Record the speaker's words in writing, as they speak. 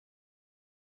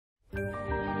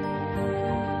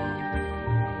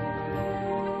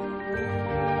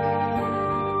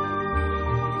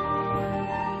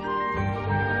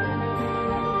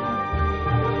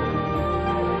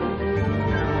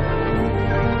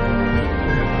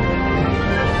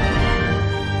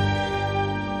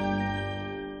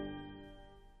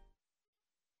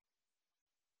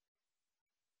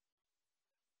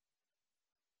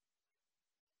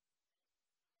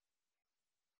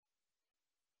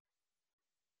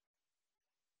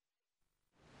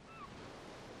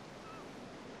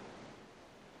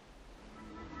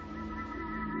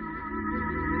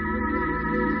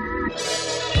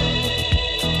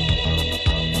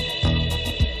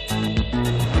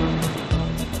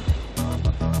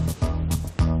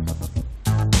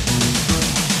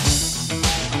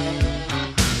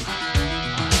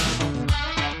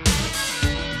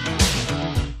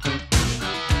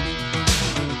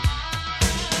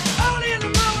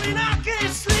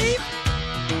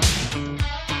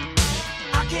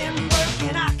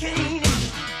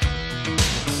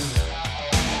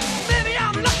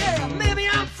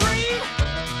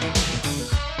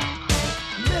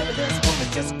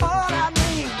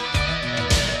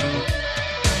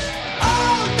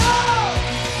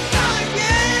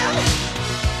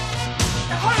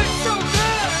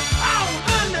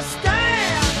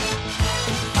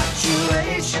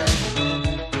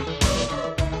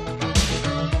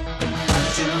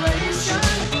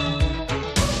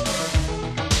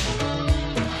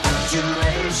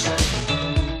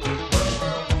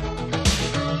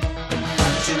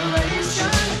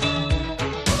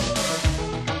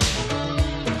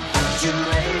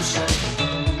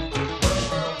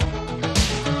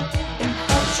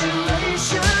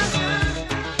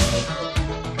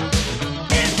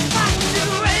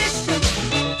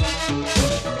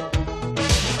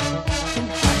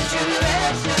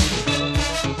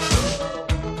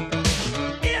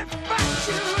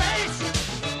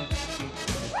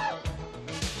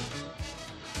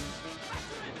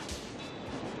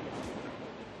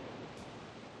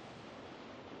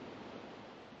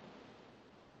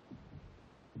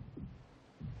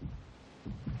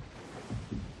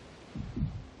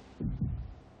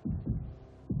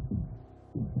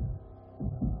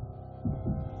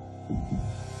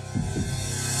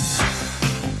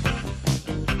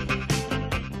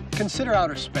Consider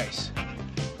outer space.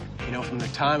 You know, from the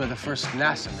time of the first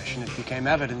NASA mission, it became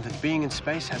evident that being in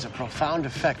space has a profound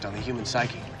effect on the human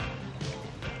psyche.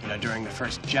 You know, during the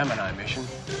first Gemini mission,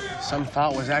 some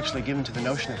thought was actually given to the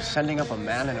notion of sending up a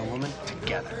man and a woman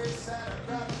together.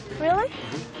 Really?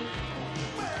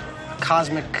 Mm-hmm.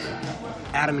 Cosmic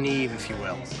Adam and Eve, if you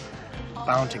will,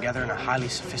 bound together in a highly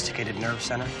sophisticated nerve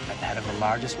center at the head of the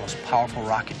largest, most powerful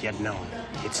rocket yet known.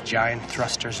 Its giant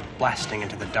thrusters blasting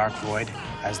into the dark void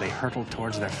as they hurtle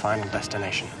towards their final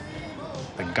destination,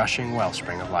 the gushing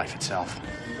wellspring of life itself.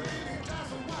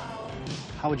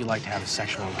 How would you like to have a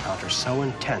sexual encounter so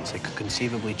intense it could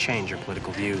conceivably change your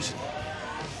political views?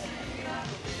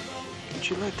 Would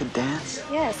you like to dance?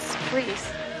 Yes, please.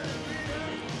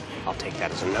 I'll take that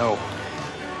as a no.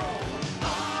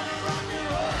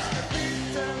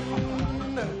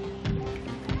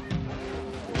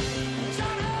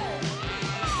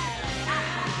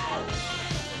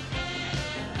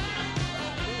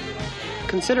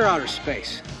 Consider outer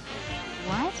space.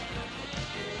 What?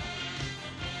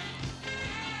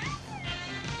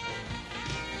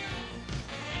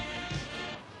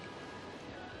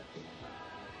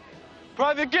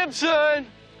 Private Gibson!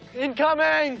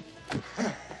 Incoming!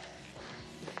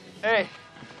 Hey,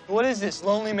 what is this?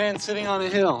 Lonely man sitting on a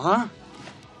hill, huh?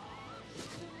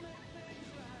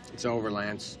 It's over,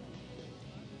 Lance.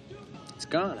 It's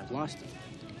gone. I've lost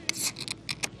it.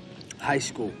 High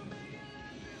school.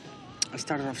 I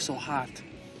started off so hot.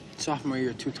 Sophomore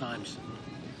year, 2 times.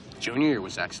 Junior year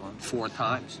was excellent, 4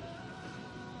 times.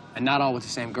 And not all with the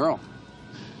same girl.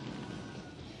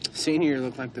 Senior year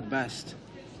looked like the best.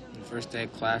 The first day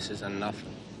of classes and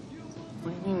nothing.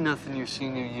 What do you mean nothing your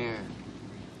senior year?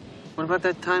 What about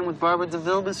that time with Barbara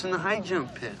DeVilbiss in the high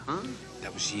jump pit, huh?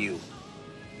 That was you.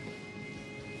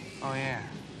 Oh, yeah.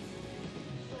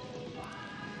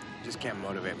 Just can't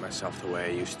motivate myself the way I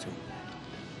used to.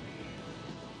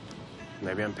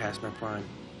 Maybe I'm past my prime.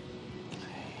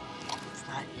 It's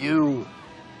not you.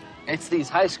 It's these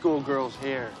high school girls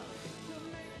here.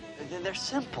 They're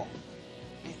simple.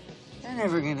 They're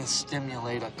never gonna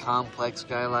stimulate a complex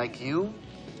guy like you.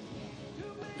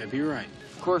 Maybe you're right.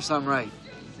 Of course I'm right.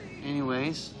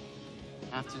 Anyways,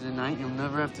 after tonight, you'll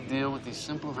never have to deal with these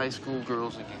simple high school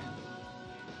girls again.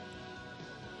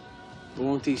 But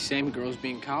won't these same girls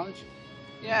be in college?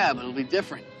 Yeah, but it'll be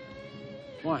different.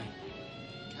 Why?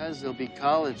 Because they'll be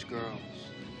college girls.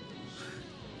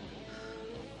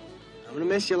 I'm gonna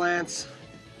miss you, Lance.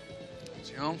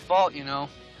 It's your own fault, you know.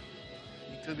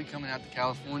 You could be coming out to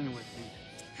California with me.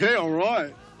 Hey, all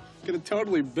right. Gonna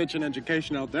totally bitch an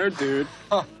education out there, dude.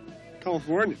 Huh.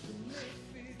 California.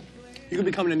 You could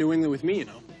be coming to New England with me, you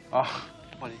know. Oh,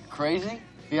 what, are you crazy?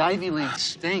 The Ivy League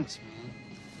stinks, man.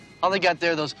 All they got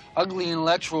there are those ugly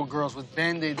intellectual girls with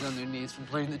Band-Aids on their knees from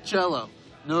playing the cello.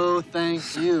 No,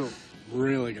 thank you.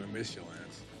 Really gonna miss you,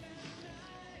 Lance.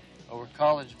 Oh, we're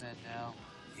college men now.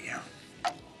 Yeah.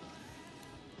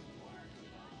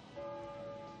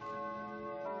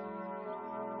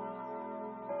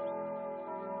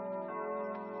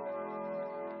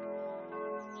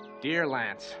 Dear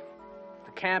Lance,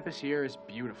 the campus here is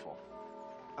beautiful.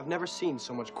 I've never seen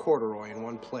so much corduroy in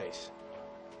one place.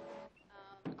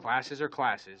 Classes are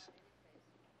classes.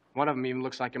 One of them even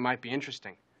looks like it might be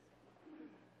interesting.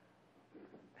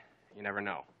 You never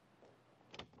know.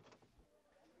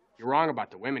 You're wrong about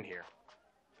the women here.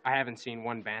 I haven't seen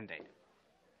one Band-Aid.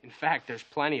 In fact, there's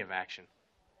plenty of action.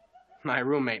 My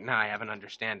roommate and I have an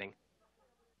understanding.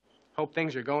 Hope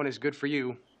things are going as good for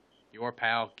you. Your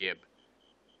pal, Gib.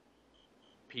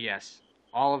 P.S.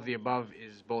 All of the above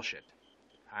is bullshit.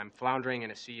 I'm floundering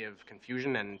in a sea of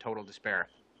confusion and total despair.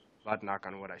 But knock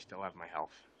on wood, I still have my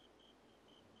health.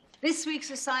 This week's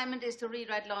assignment is to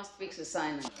rewrite last week's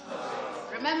assignment.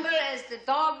 Remember, as the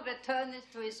dog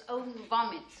returneth to his own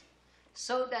vomit,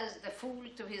 so does the fool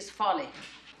to his folly.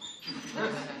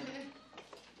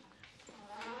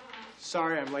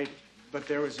 Sorry I'm late, but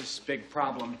there was this big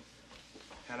problem,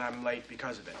 and I'm late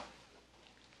because of it.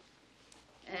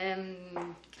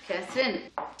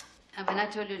 Catherine, when I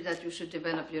told you that you should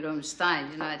develop your own style,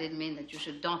 you know, I didn't mean that you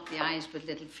should dot the I's with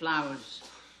little flowers.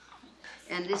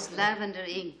 And this lavender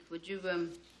ink, would you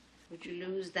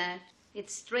lose that? It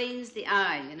strains the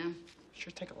eye, you know.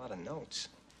 Sure take a lot of notes.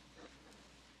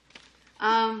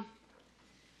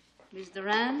 Miss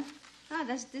Duran?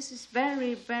 This is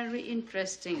very, very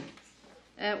interesting.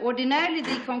 Ordinarily,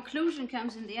 the conclusion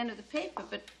comes in the end of the paper,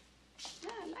 but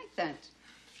yeah, I like that.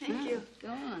 Thank you. Go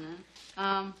on,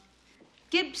 huh?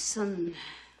 Gibson.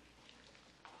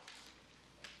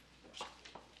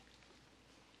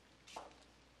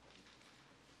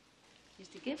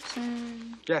 Mr.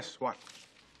 Gibson. Yes, what?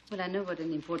 Well, I know what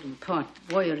an important part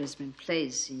voyeurism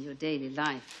plays in your daily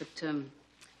life, but do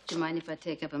you mind if I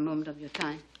take up a moment of your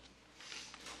time?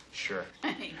 Sure.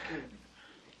 Good.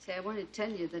 Say, I want to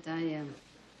tell you that I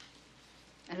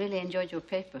really enjoyed your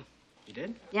paper. You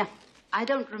did? Yeah. I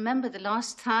don't remember the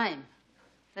last time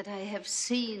that I have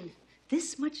seen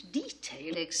this much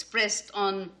detail expressed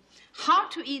on how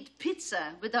to eat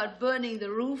pizza without burning the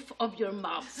roof of your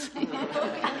mouth.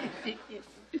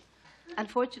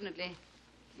 Unfortunately,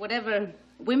 whatever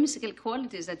whimsical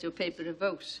qualities that your paper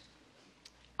evokes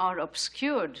are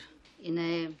obscured in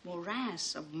a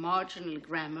morass of marginal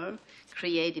grammar,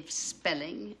 creative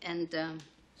spelling, and,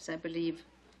 as I believe,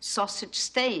 sausage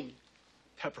stain.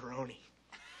 Pepperoni.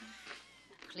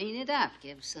 Clean it up,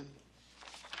 Gibson.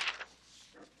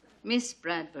 Miss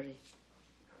Bradbury.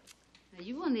 Now,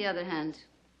 you, on the other hand,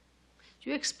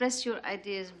 you express your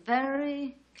ideas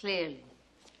very clearly.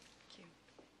 Thank you.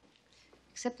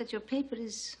 Except that your paper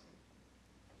is,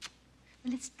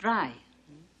 well, it's dry.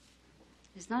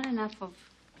 There's not enough of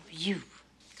you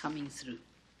coming through.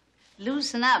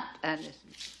 Loosen up, Alice.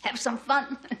 Have some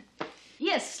fun.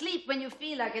 Yes, sleep when you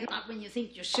feel like it, not when you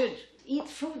think you should. Eat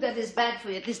food that is bad for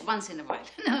you at least once in a while.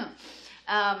 No.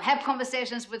 Have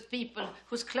conversations with people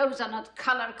whose clothes are not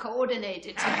color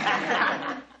coordinated.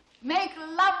 Make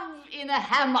love in a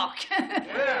hammock.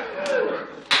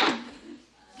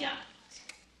 Yeah.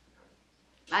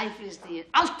 Life is the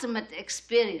ultimate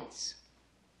experience.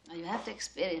 Now, you have to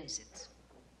experience it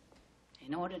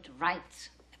in order to write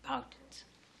about it.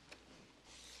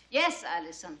 Yes,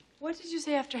 Alison. What did you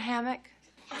say after hammock?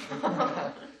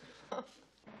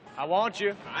 I want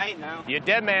you. All right, now. You're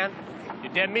dead, man.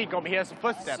 You're dead meat. Gonna be hearing some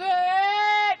footsteps. Sit!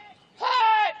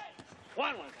 Hut!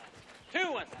 1 1,000.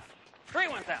 2 1,000. 3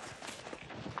 1,000.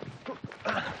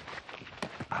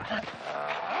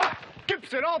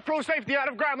 Gibson, all pro safety out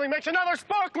of Grambling makes another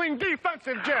sparkling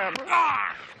defensive gem.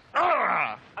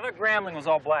 I thought Grambling was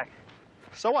all black.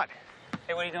 So what?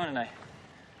 Hey, what are you doing tonight?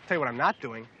 Tell you what I'm not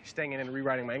doing. Staying in and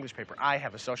rewriting my English paper. I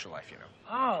have a social life, you know.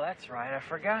 Oh, that's right. I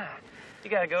forgot. You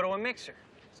gotta go to a mixer.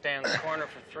 Stay in the corner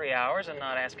for 3 hours and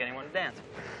not ask anyone to dance.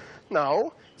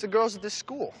 No, it's the girls at this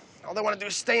school. All they want to do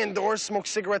is stay indoors, smoke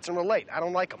cigarettes, and relate. I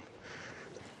don't like them.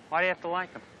 Why do you have to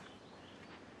like them?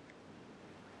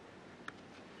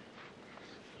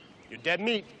 You're dead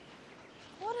meat.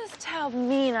 What does Tal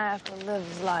mean I have to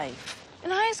live life? In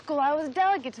high school, I was a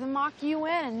delegate to the mock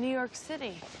UN in New York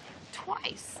City.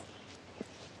 Twice.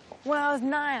 When I was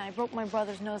 9, I broke my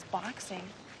brother's nose boxing.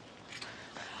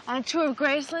 On a tour of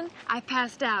Graceland, I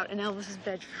passed out in Elvis's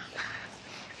bedroom.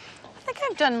 I think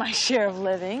I've done my share of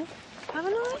living,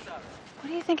 haven't I? What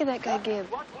do you think of that guy, Gib?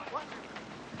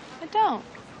 I don't.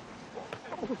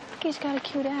 I think he's got a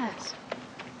cute ass.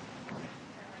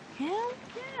 Yeah?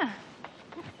 Yeah.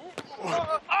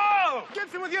 Oh!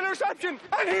 Gibson with the interception,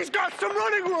 and he's got some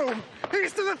running room.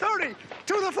 He's to the 30,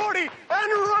 to the 40, and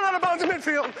run out of bounds in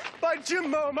midfield by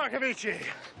Jimbo Markovici.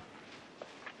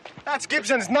 That's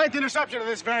Gibson's 9th interception of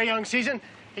this very young season.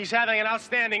 He's having an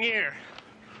outstanding year.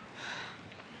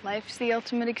 Life's the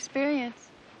ultimate experience.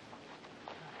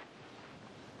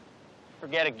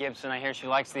 Forget it, Gibson. I hear she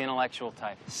likes the intellectual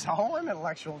type. So, I'm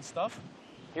intellectual and stuff.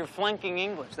 You're flanking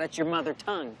English. That's your mother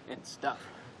tongue and stuff.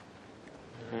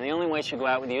 And the only way she'll go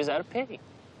out with you is out of pity.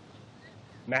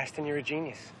 Maston, you're a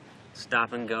genius.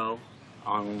 Stop and go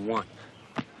on one.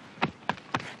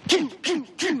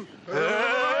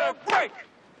 Break!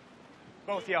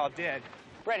 Both y'all dead.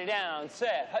 Ready, down,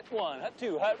 set, hut 1, hut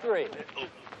 2, hut 3.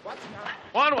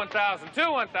 1, 1,000,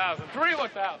 2, 1,000, 3,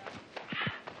 1,000.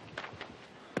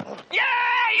 Yeah,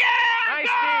 yeah! Nice,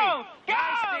 go! Steve. Go!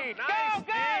 Nice, Steve. Go, Nice,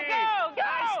 go, Steve. go, go!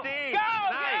 Nice, Steve. Go,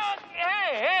 Nice. go!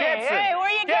 Hey, hey, Gibson. hey,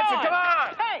 where you Gibson, going? come on.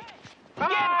 Hey, Come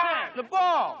Gibson! on, the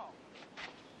ball.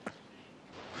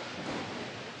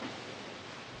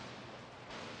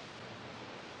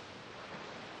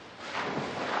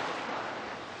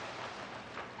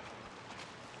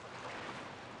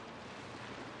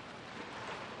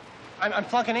 I'm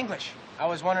flunking English. I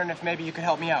was wondering if maybe you could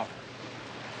help me out.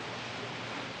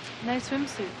 Nice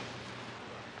swimsuit.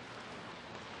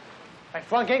 I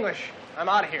flunk English. I'm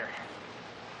out of here.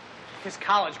 Kiss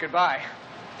college goodbye.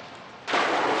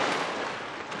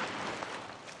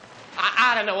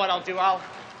 I don't know what I'll do. I'll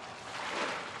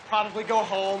probably go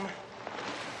home.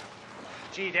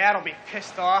 Gee, Dad will be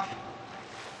pissed off.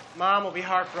 Mom will be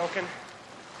heartbroken.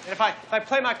 And if I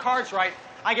play my cards right,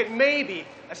 I get maybe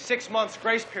a 6 months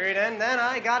grace period, and then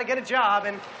I gotta get a job,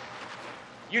 and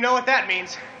you know what that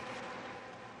means.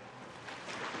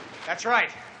 That's right.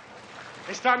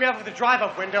 They start me off with a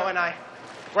drive-up window, and I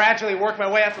gradually work my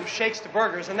way up from shakes to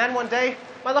burgers, and then one day,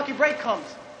 my lucky break comes.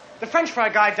 The French fry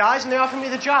guy dies, and they offer me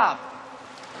the job.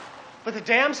 But the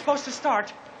day I'm supposed to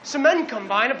start, some men come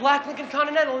by in a black Lincoln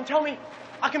Continental and tell me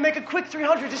I can make a quick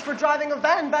 300 just for driving a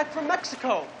van back from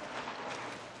Mexico.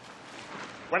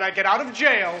 When I get out of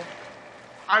jail,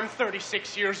 I'm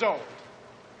 36 years old,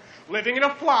 living in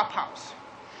a flop house.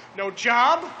 No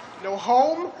job, no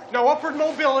home, no upward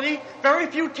mobility, very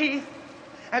few teeth.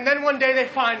 And then one day they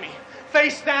find me,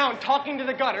 face down, talking to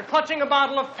the gutter, clutching a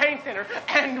bottle of paint thinner.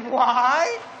 And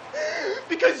why?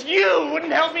 Because you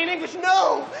wouldn't help me in English.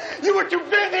 No, you were too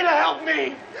busy to help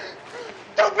me.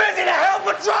 Too busy to help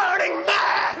a drowning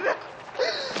man.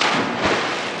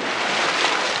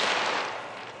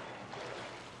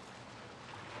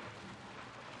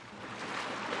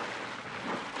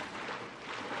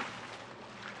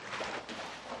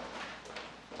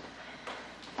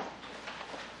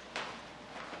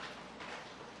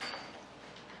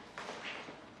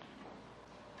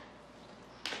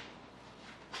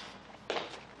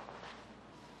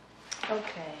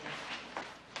 Okay.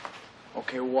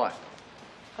 Okay, what?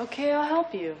 Okay, I'll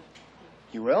help you.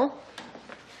 You will?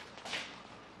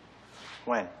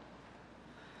 When?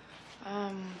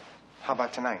 How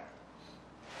about tonight?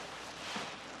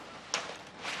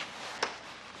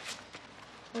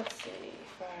 Let's see,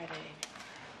 Friday.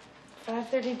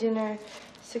 5:30 dinner,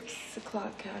 6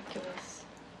 o'clock calculus.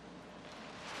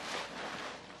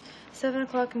 7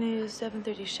 o'clock news,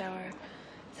 7:30 shower,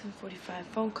 7:45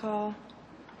 phone call.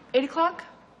 8 o'clock?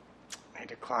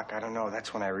 8 o'clock, I don't know.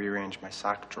 That's when I rearrange my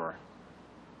sock drawer.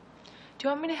 Do you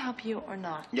want me to help you or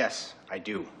not? Yes, I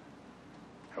do.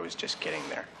 I was just getting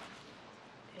there.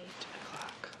 8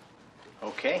 o'clock.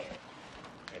 Okay.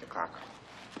 8 o'clock.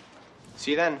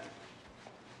 See you then.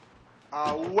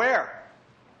 Where?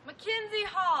 McKinsey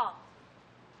Hall.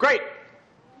 Great.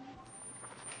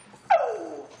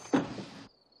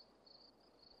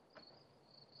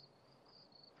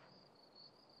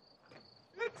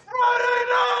 It's Friday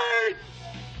night!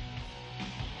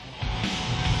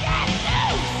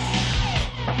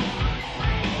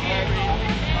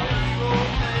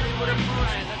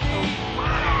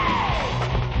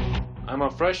 I'm a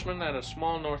freshman at a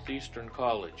small northeastern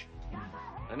college.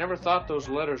 I never thought those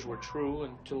letters were true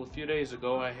until a few days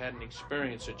ago I had an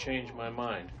experience that changed my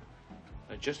mind.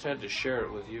 I just had to share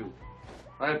it with you.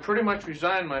 I had pretty much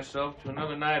resigned myself to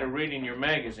another night of reading your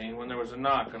magazine when there was a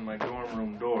knock on my dorm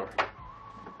room door.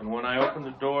 And when I opened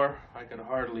the door, I could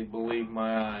hardly believe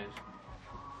my eyes.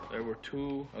 There were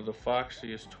two of the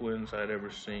foxiest twins I'd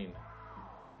ever seen,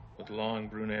 with long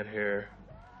brunette hair,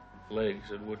 legs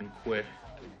that wouldn't quit,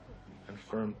 and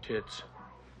firm tits.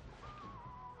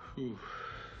 Whew.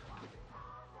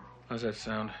 How's that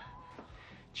sound?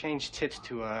 Change tits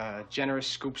to generous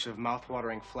scoops of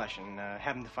mouth-watering flesh and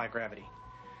have them defy gravity.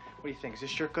 What do you think? Is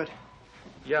this shirt good?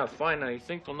 Yeah, fine. Now, you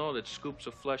think they'll know that scoops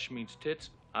of flesh means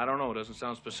tits? I don't know. It doesn't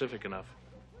sound specific enough.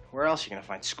 Where else are you gonna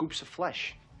find scoops of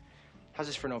flesh? How's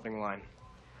this for an opening line?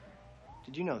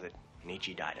 Did you know that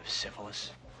Nietzsche died of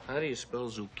syphilis? How do you spell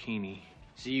zucchini?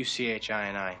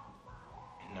 Z-U-C-H-I-N-I.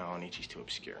 No, Nietzsche's too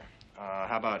obscure.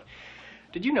 How about,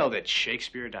 did you know that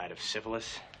Shakespeare died of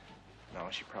syphilis? No,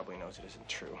 she probably knows it isn't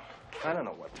true. I don't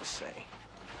know what to say.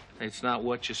 It's not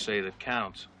what you say that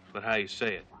counts, but how you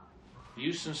say it.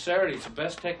 Use sincerity. It's the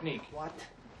best technique. What?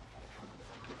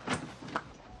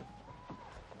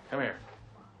 Come here.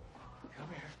 Come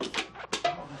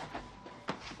here.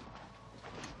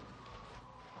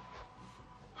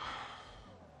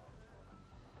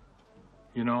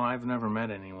 You know, I've never met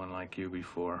anyone like you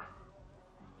before.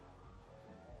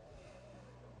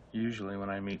 Usually when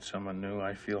I meet someone new,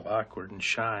 I feel awkward and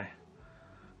shy.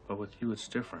 But with you, it's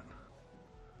different.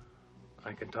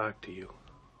 I can talk to you.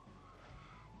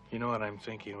 You know what I'm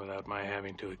thinking without my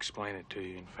having to explain it to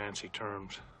you in fancy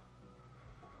terms.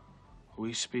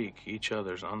 We speak each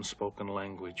other's unspoken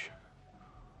language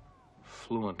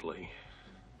fluently.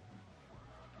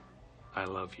 I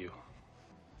love you.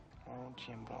 Oh,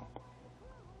 Jimbo.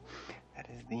 That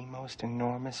is the most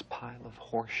enormous pile of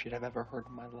horse shit I've ever heard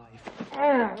in my life.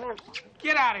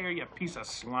 Get out of here, you piece of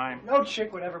slime. No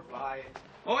chick would ever buy it.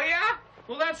 Oh, yeah?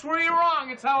 Well, that's where you're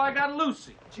wrong. It's how I got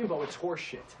Lucy. Jimbo, it's horse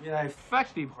shit. Yeah,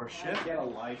 effective horse shit. Get a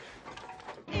life.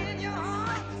 In your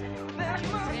heart, there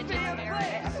must be a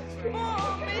place for me.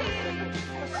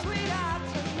 Sweetheart,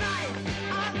 tonight,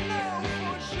 I know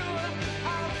for sure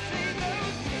I'll see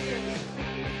those tears.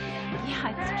 Yeah,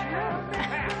 it's true.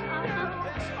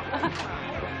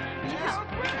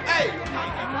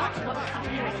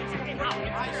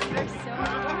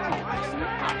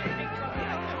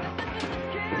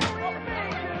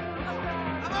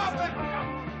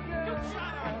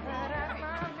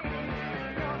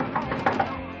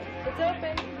 It's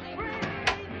open.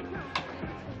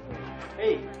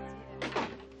 Hey.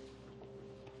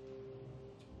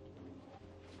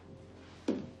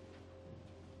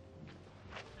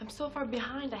 I'm so far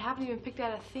behind, I haven't even picked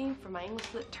out a theme for my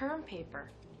English Lit term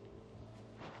paper.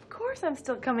 Of course I'm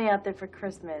still coming out there for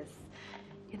Christmas.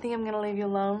 You think I'm gonna leave you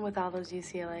alone with all those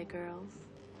UCLA girls?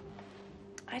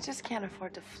 I just can't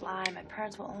afford to fly. My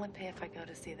parents will only pay if I go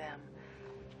to see them.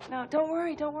 No, don't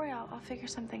worry. I'll figure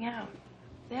something out.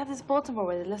 They have this bulletin board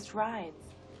where they list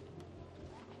rides.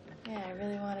 Yeah, I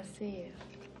really want to see you.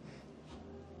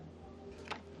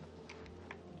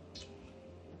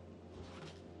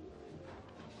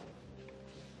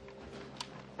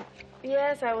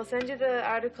 Yes, I will send you the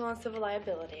article on civil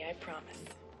liability, I promise.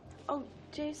 Oh,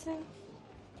 Jason,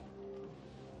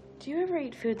 do you ever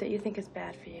eat food that you think is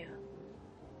bad for you?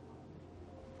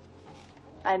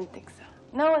 I didn't think so.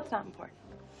 No, it's not important.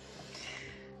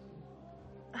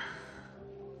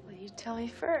 Well, you tell me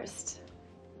first.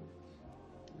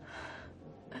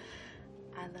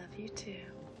 I love you too.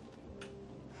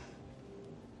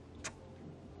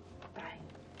 Bye.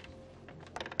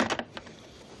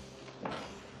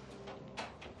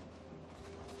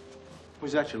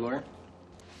 Who's that, your lawyer?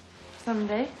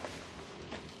 Someday.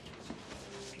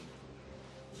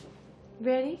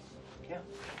 Ready? Yeah.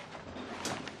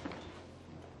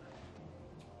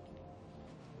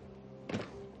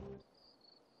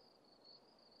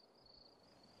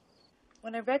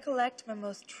 When I recollect my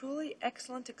most truly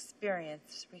excellent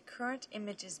experience, recurrent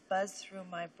images buzz through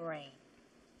my brain.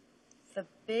 The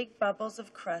big bubbles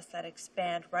of crust that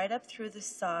expand right up through the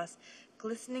sauce,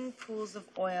 glistening pools of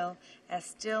oil as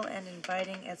still and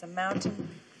inviting as a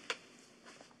mountain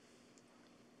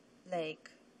lake.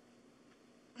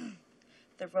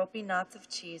 The ropey knots of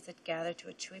cheese that gather to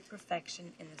a chewy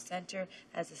perfection in the center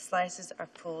as the slices are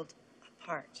pulled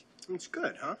apart. It's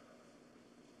good, huh?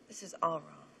 This is all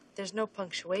wrong. There's no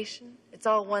punctuation. It's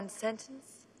all one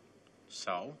sentence.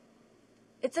 So?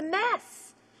 It's a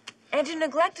mess. And you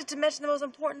neglected to mention the most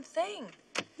important thing.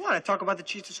 What? I talk about the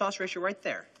cheese to sauce ratio right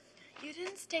there. You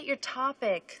didn't state your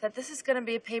topic, that this is going to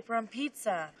be a paper on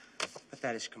pizza. But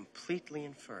that is completely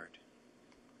inferred.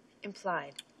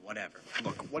 Implied. Whatever.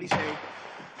 Look, what do you say?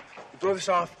 We throw this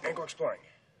off and go exploring.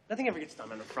 Nothing ever gets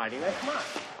done on a Friday night. Come on.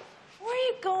 Where are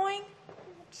you going?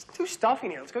 It's too stuffy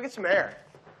in here. Let's go get some air.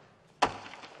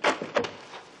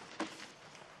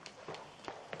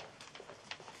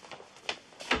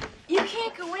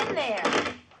 go in there.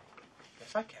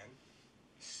 Yes, I can.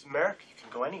 This is America. You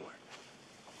can go anywhere.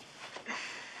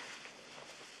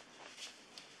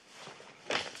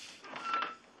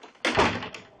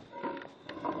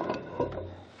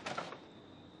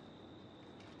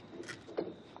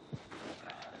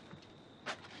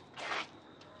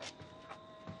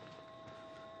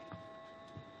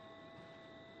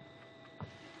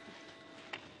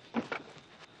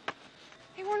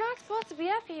 Hey, we're not supposed to be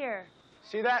up here.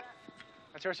 See that?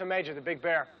 That's Ursa Major, the big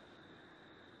bear.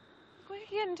 We could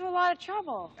get into a lot of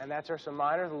trouble. And that's Ursa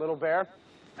Minor, the little bear.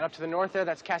 And up to the north there,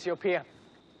 that's Cassiopeia.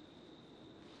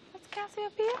 What's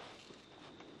Cassiopeia?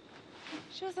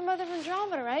 She was the mother of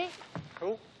Andromeda, right?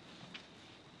 Who?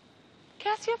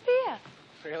 Cassiopeia.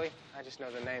 Really? I just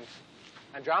know the names.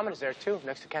 Andromeda's there, too,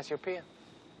 next to Cassiopeia.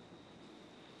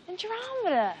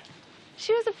 Andromeda.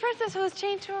 She was a princess who was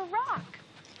chained to a rock.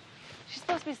 She's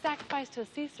supposed to be sacrificed to a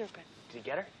sea serpent. Did you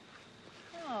get her?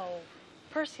 No.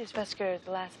 Perseus rescued her at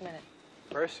the last minute.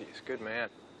 Perseus, good man.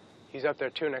 He's up there,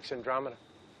 too, next to Andromeda.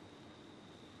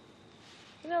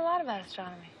 You know a lot about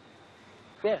astronomy.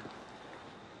 Yeah.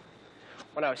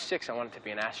 When I was 6, I wanted to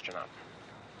be an astronaut.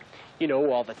 You know,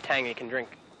 all the tang you can drink.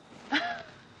 I'll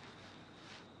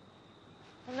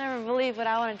never believe what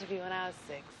I wanted to be when I was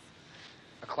 6.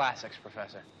 A classics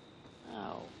professor.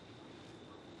 Oh.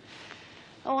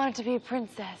 I wanted to be a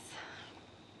princess.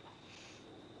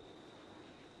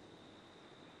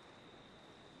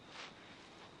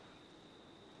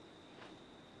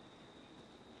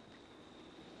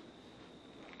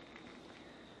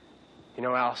 You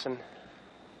know, Allison,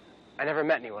 I never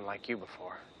met anyone like you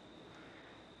before.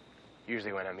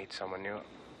 Usually when I meet someone new,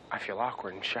 I feel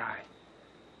awkward and shy.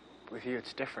 But with you,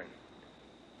 it's different.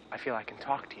 I feel I can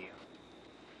talk to you.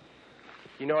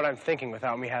 You know what I'm thinking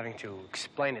without me having to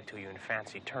explain it to you in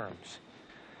fancy terms.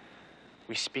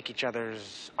 We speak each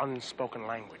other's unspoken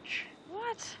language.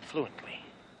 What? Fluently.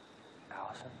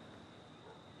 Allison,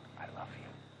 I love you.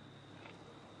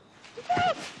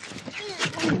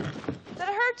 Did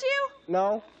it hurt you?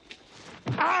 No.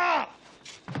 Ah!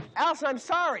 Allison, I'm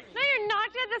sorry. No, you're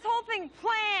not. Did this whole thing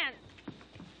planned.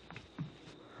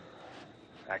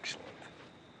 Excellent.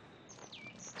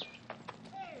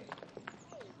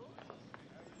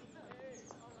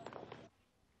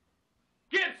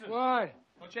 Gibson! What?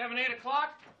 Don't you have an 8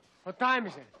 o'clock? What time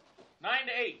is it? 9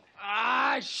 to 8.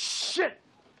 Ah, shit!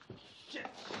 Shit.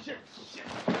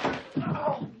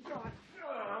 Oh, God.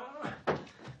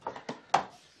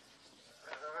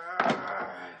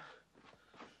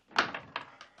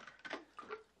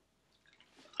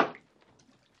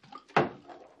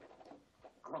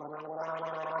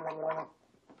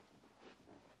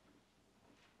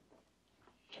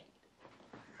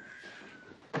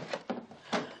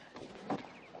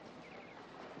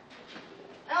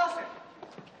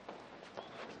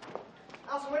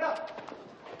 Allison, wait up.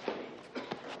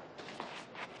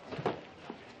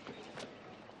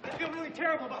 I feel really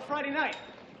terrible about Friday night.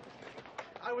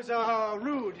 I was,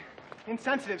 rude,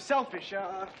 insensitive, selfish,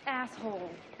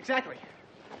 Asshole. Exactly.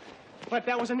 But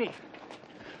that wasn't me.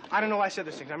 I don't know why I said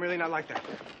those things. I'm really not like that.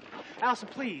 Allison,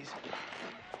 please.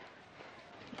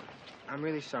 I'm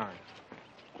really sorry.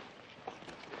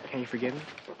 Can you forgive me?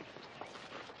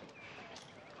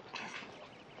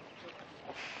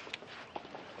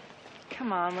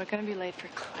 Come on, we're gonna be late for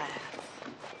class.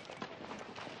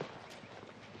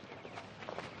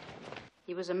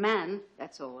 He was a man,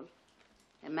 that's all.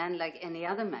 A man like any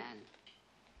other man.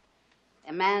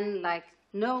 A man like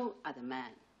no other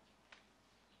man.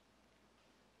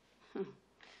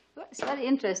 Well, it's very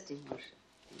interesting, Moshe.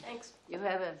 Thanks. You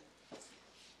have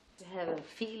a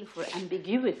feel for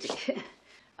ambiguity.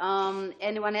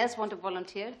 Anyone else want to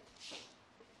volunteer?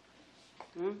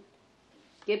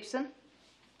 Gibson?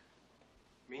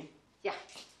 Me? Yeah,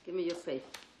 give me your paper.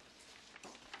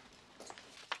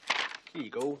 Here you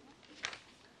go.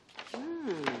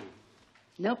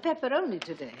 No pepperoni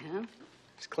today, huh?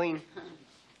 It's clean.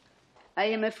 I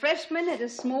am a freshman at a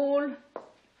small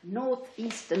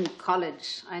northeastern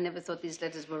college. I never thought these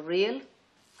letters were real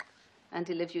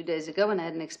until a few days ago when I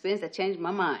had an experience that changed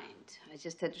my mind. I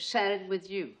just had to share it with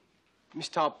you. Miss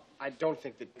Top, I don't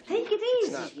think that... Take it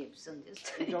easy, not. Gibson.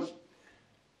 Just Don't...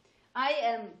 I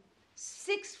am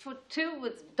 6'2"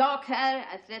 with dark hair,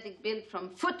 athletic build from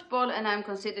football, and I'm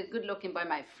considered good-looking by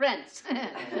my friends.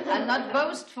 I'm not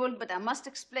boastful, but I must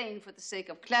explain for the sake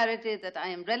of clarity that I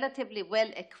am relatively well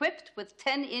equipped with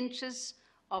 10 inches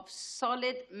of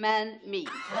solid man meat.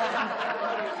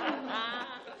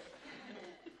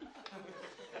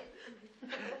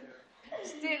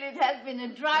 Still, it has been a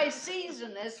dry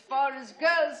season as far as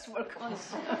girls were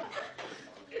concerned.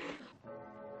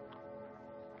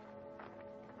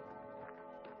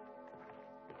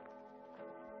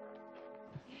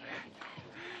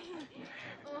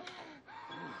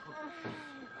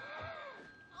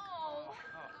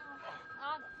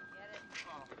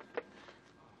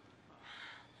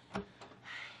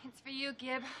 for you,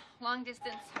 Gib. Long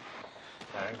distance.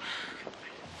 Thanks.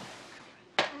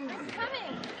 I'm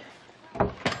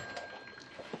coming.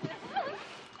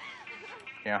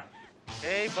 Yeah.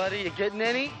 Hey, buddy, you getting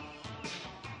any?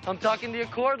 I'm talking to your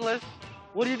cordless.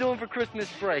 What are you doing for Christmas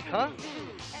break, huh?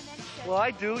 Well,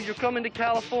 I do. You're coming to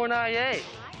California.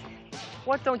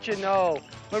 What don't you know?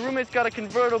 My roommate's got a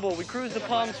convertible. We cruise to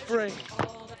Palm Springs.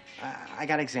 I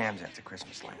got exams after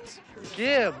Christmas, Lance.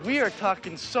 Gib, we are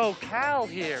talking SoCal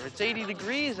here. It's 80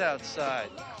 degrees outside.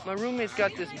 My roommate's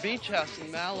got this beach house in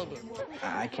Malibu.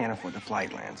 I can't afford the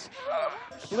flight, Lance.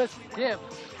 Listen, Gib,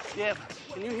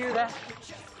 can you hear that?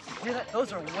 Hear that?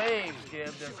 Those are waves,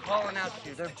 Gib. They're calling out to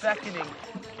you. They're beckoning.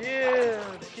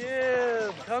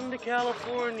 Gib, come to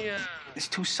California. It's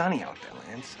too sunny out there,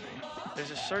 Lance. There's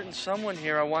a certain someone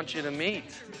here I want you to meet.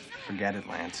 Forget it,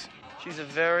 Lance. She's a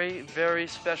very, very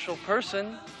special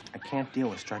person. I can't deal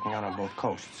with striking out on both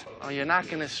coasts. Oh, you're not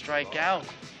gonna strike out.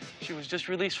 She was just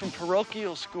released from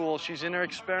parochial school. She's in her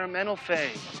experimental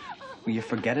phase. Will you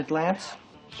forget it, Lance?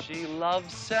 She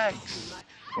loves sex.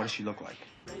 What does she look like?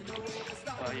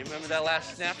 You remember that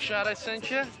last snapshot I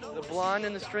sent you? The blonde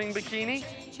in the string bikini?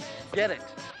 Get it.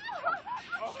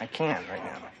 I can't right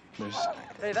now.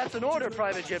 Hey, that's an order,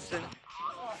 Private Gibson.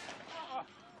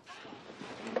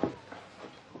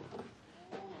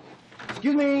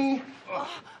 Excuse me.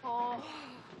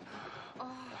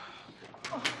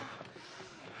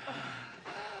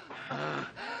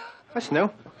 That's new.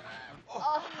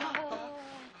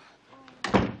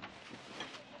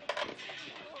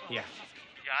 Yeah.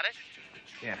 You got it?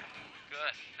 Yeah.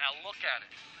 Good. Now look at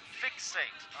it. Fixate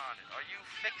on it. Are you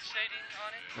fixating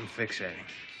on it? I'm fixating.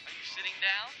 Are you sitting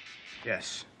down?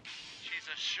 Yes. She's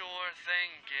a sure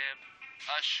thing, Gib.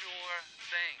 A sure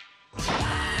thing.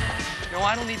 No,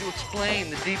 I don't need to explain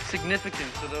the deep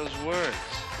significance of those words.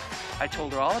 I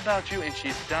told her all about you, and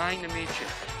she's dying to meet you.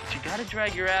 But you gotta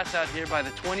drag your ass out here by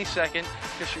the 22nd,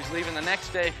 because she's leaving the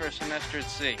next day for a semester at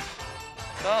sea.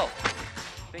 So,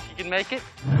 think you can make it?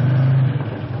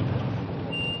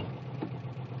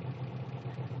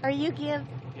 Are you Gib?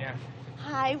 Yeah.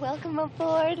 Hi, welcome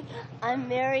aboard. I'm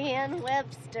Marianne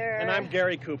Webster. And I'm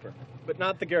Gary Cooper, but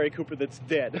not the Gary Cooper that's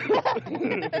dead.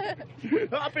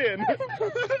 Hop in.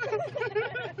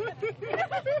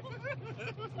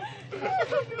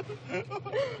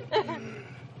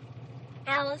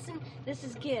 Allison, this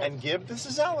is Gib. And Gib, this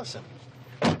is Allison.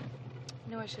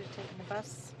 No, I should have taken the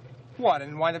bus. What,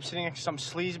 and wind up sitting next to some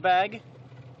sleazebag?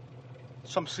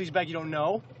 Some sleazebag you don't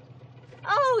know?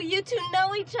 Oh, you two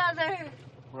know each other.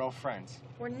 We're old friends.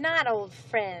 We're not old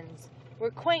friends. We're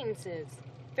acquaintances.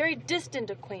 Very distant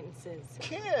acquaintances.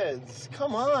 Kids,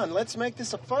 come on, let's make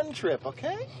this a fun trip,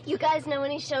 okay? You guys know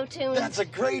any show tunes? That's a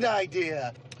great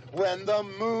idea. When the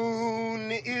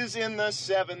moon is in the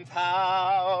 7th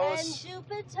house. And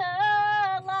Jupiter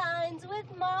aligns with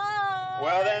Mars.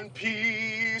 Well, then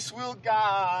peace will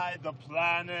guide the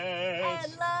planets.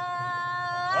 And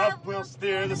love up will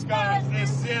steer the skies.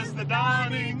 This is the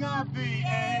dawning of the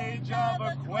age of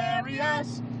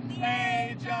Aquarius. The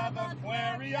age of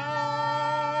Aquarius.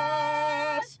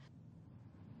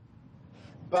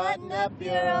 Button up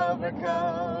your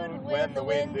overcoat when the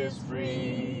wind is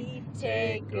free.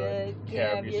 Take good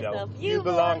care of yourself. You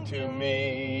belong to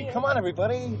me. Come on,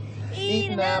 everybody. Eat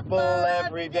an apple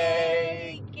every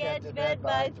day. Get to bed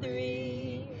by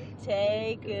 3.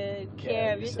 Take good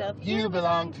care of yourself. You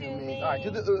belong to me. All right, do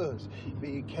the oohs.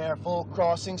 Be careful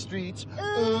crossing streets.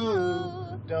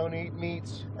 Ooh. Don't eat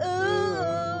meats.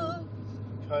 Ooh.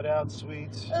 Cut out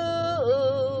sweets.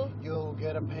 Ooh. You'll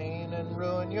get a pain and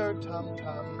ruin your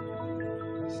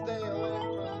tum-tum. Stay away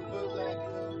from bootleg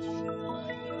hooch.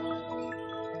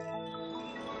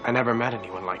 I never met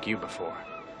anyone like you before.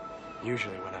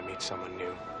 Usually when I meet someone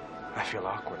new, I feel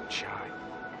awkward and shy.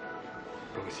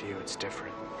 But with you, it's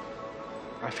different.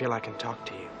 I feel I can talk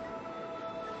to you.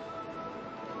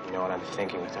 You know what I'm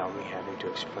thinking without me having to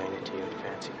explain it to you in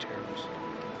fancy terms?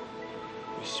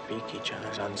 We speak each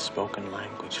other's unspoken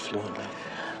language fluently.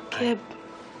 Gib,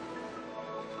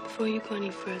 before you go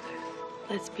any further,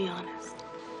 let's be honest.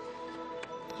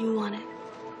 You want it.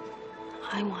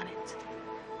 I want it.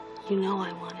 You know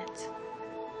I want it.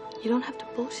 You don't have to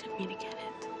bullshit me to get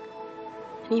it.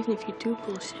 And even if you do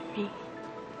bullshit me,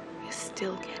 you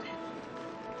still get it.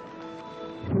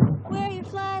 Wear your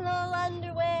flannel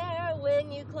underwear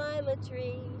when you climb a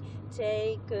tree.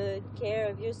 Take good care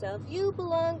of yourself. You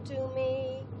belong to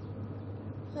me.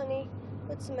 Honey,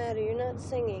 what's the matter? You're not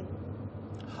singing.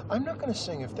 I'm not going to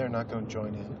sing if they're not going to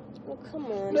join in. Well, come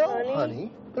on, No, honey.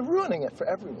 honey. They're ruining it for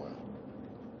everyone.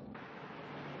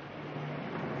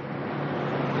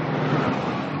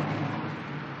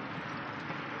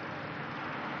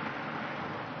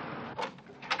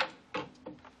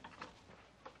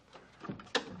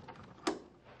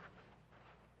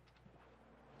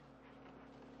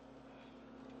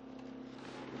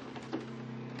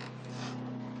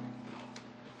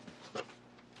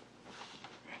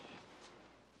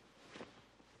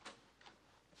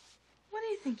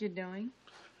 think you're doing?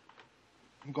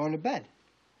 I'm going to bed.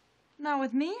 Not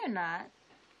with me, you're not.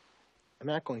 I'm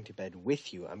not going to bed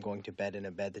with you. I'm going to bed in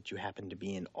a bed that you happen to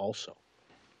be in also.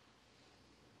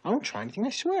 I don't try anything,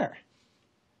 I swear.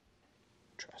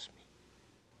 Trust me.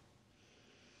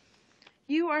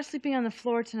 You are sleeping on the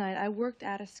floor tonight. I worked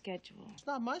out a schedule. It's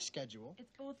not my schedule.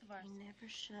 It's both of ours. He never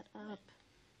shut up.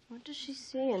 What does she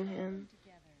see in him?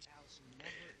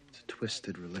 It's a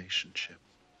twisted relationship.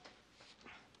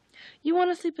 You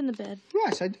want to sleep in the bed?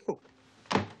 Yes, I do.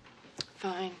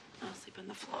 Fine. I'll sleep on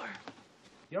the floor.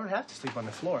 You don't have to sleep on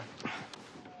the floor.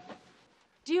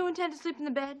 Do you intend to sleep in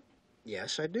the bed?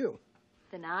 Yes, I do.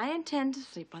 Then I intend to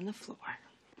sleep on the floor.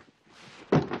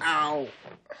 Ow.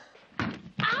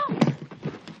 Ow!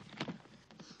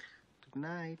 Good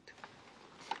night.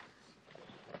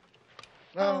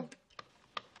 Oh.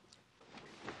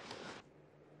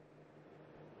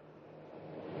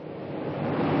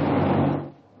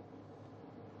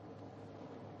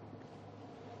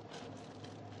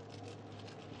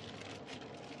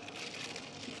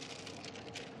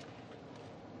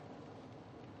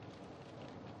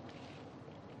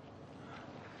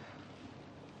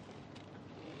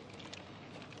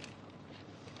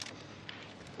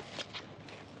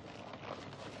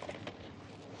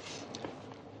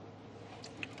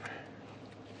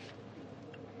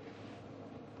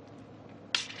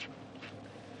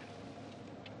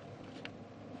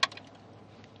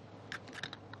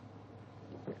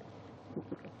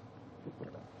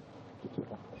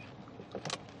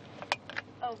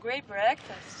 Oh, great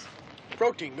breakfast.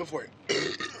 Protein, go for it.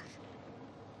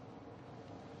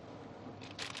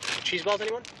 Cheese balls,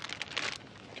 anyone?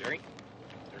 Gary?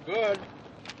 They're good.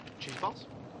 Cheese balls?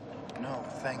 No,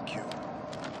 thank you.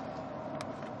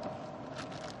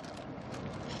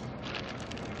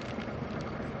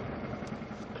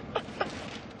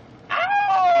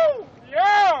 Oh!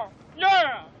 Yeah!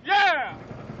 Yeah! Yeah!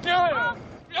 Yeah!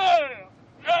 Yeah!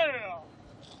 Yeah!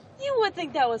 You would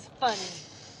think that was funny.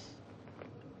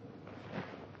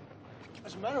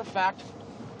 As a matter of fact,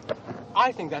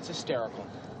 I think that's hysterical.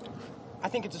 I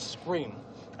think it's a scream.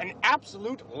 An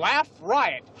absolute laugh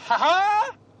riot.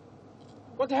 Ha-ha!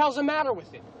 What the hell's the matter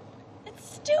with it?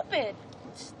 It's stupid.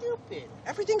 It's stupid.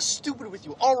 Everything's stupid with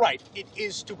you. All right, it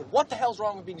is stupid. What the hell's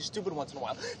wrong with being stupid once in a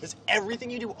while? Does everything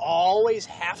you do always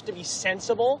have to be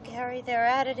sensible? Gary, they're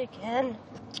at it again.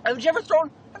 Have you ever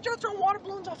thrown water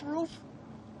balloons off a roof?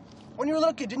 When you were a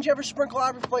little kid, didn't you ever sprinkle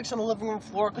ivory flakes on the living room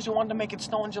floor because you wanted to make it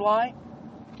snow in July?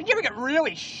 Did you ever get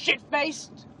really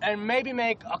shit-faced and maybe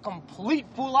make a complete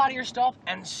fool out of yourself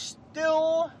and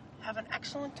still have an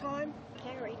excellent time?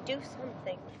 Gary, do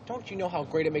something. Don't you know how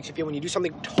great it makes you feel when you do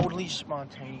something totally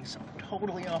spontaneous,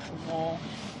 totally off the wall?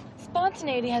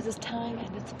 Spontaneity has its time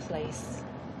and its place.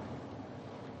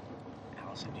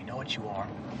 Allison, you know what you are?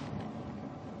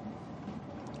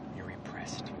 You're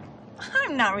repressed.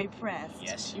 I'm not repressed.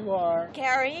 Yes, you are.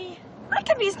 Gary, I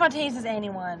can be as spontaneous as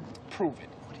anyone. Prove it.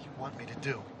 What do you want me to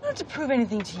do? I don't have to prove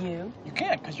anything to you. You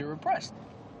can't, because you're repressed.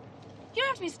 You don't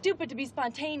have to be stupid to be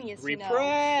spontaneous, you know.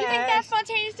 Repressed. You think that's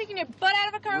spontaneous, sticking your butt out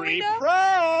of a car window?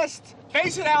 Repressed!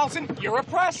 Face it, Allison, you're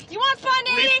repressed. You want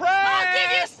spontaneity? Repressed. I'll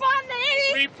give you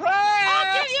spontaneity. Repressed!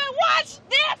 I'll give you, watch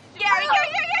this! Gary, Gary!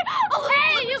 Oh,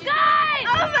 hey, you guys!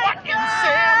 Oh, my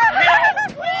God!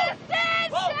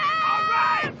 Listen, All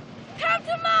right! come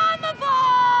to Mama,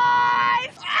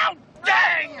 boys! Oh,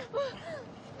 dang!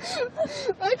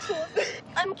 Excellent.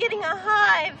 I'm getting a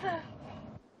hive.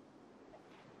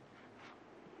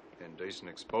 Indecent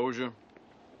exposure,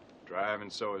 driving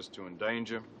so as to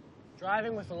endanger.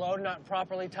 Driving with the load not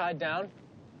properly tied down.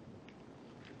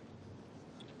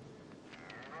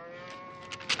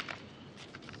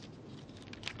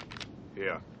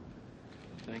 Here.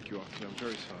 Thank you, officer. I'm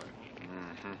very sorry.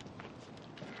 Mm-hmm.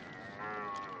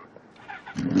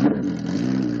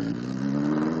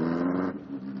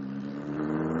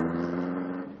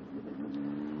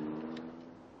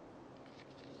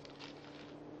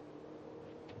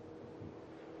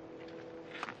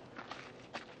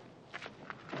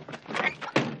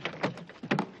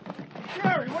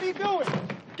 Gary, what are you doing?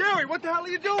 Gary, what the hell are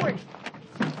you doing?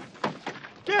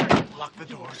 Gary! Lock the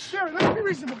doors. Gary, let's be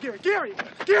reasonable, Gary.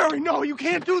 Gary, no, you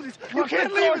can't do this. You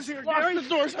can't leave us here, Gary. Lock the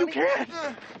doors, You honey. can't.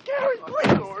 Gary,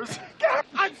 please. Gary,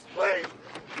 please.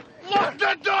 Lock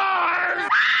the doors!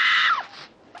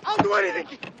 I'll do anything.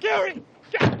 Gary,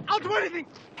 I'll do anything.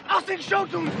 I'll sing show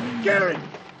tunes. Gary,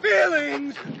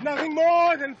 feelings, nothing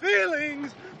more than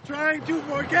feelings. Trying to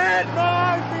forget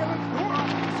my feelings.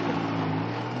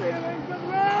 Feelings of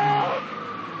love.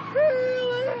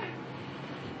 Feelings.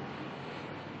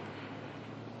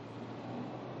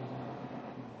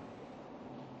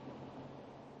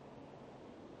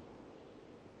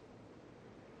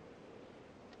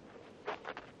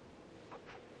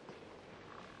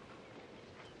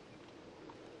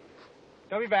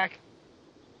 I'll be back.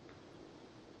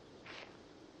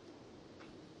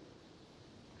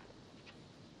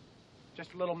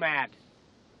 Just a little mad.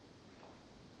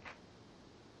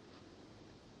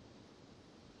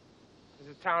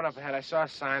 There's a town up ahead. I saw a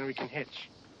sign. We can hitch.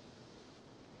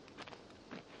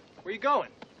 Where you going?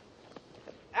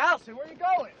 Allison, where you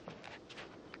going?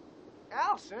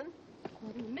 Allison?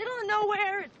 We're in the middle of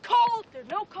nowhere. It's cold. There's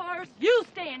no cars. You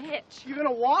stay and hitch. You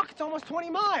gonna walk? It's almost 20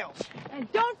 miles.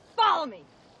 And don't follow me.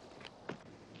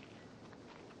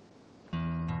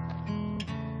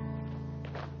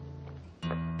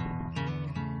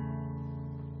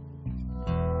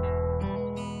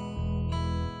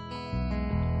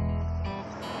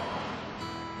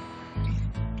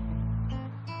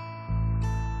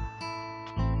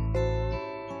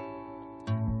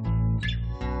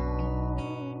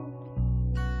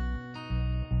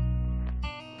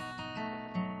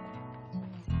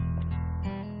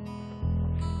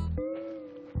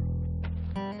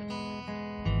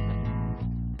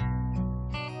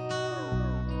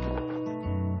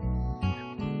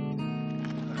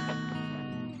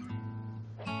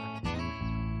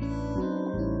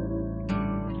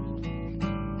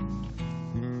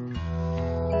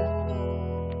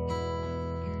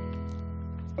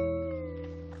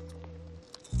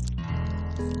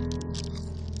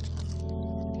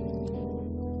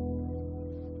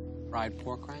 Fried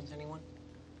pork rinds, anyone?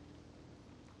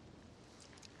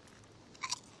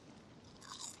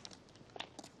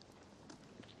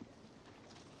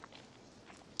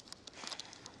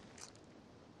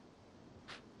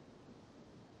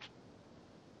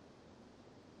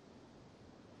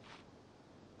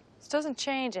 This doesn't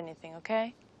change anything,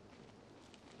 okay?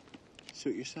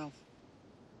 Suit yourself.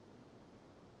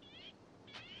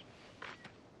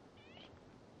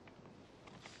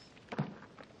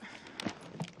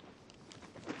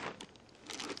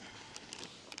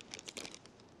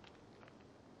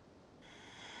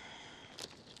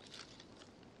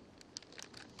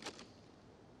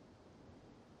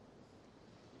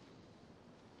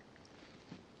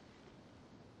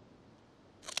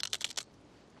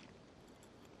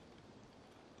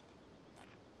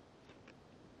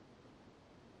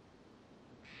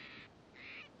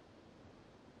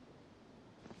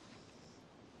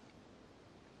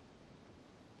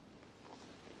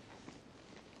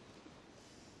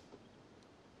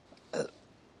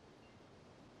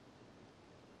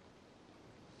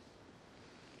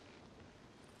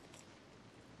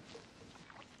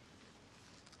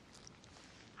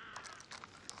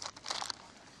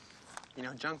 You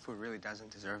know, junk food really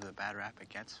doesn't deserve the bad rap it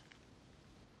gets.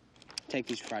 Take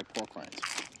these fried pork rinds.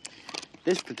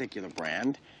 This particular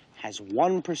brand has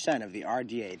 1% of the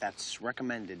RDA, that's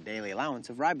recommended daily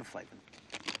allowance of riboflavin.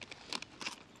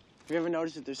 Have you ever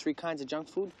noticed that there's 3 kinds of junk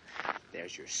food?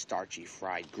 There's your starchy,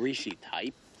 fried, greasy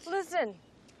type. Listen,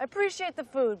 I appreciate the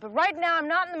food, but right now I'm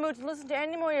not in the mood to listen to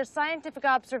any more of your scientific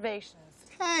observations.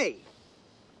 Hey,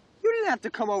 you didn't have to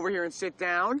come over here and sit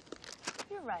down.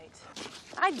 You're right.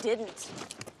 I didn't.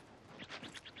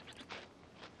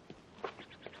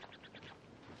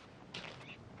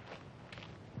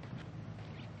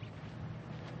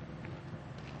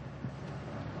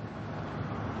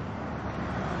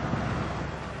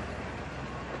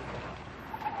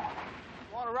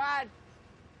 Want a ride?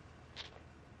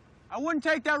 I wouldn't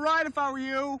take that ride if I were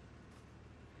you.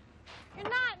 You're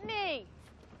not me.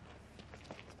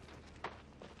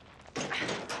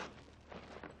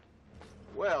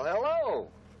 Well, hello.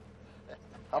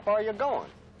 How far are you going?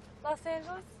 Los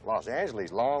Angeles? Los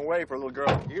Angeles, long way for a little girl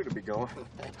like you to be going.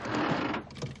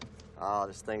 Oh,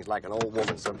 this thing's like an old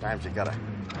woman. Sometimes you gotta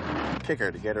kick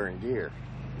her to get her in gear.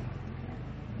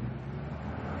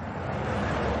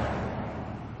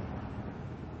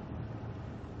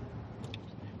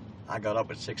 I got up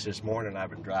at 6 this morning.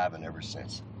 I've been driving ever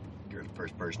since. You're the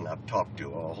first person I've talked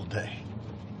to all day.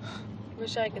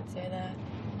 Wish I could say that.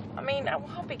 I mean, I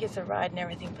hope he gets a ride and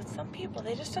everything, but some people,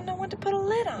 they just don't know when to put a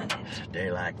lid on it. A day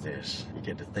like this, you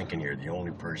get to thinking you're the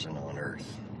only person on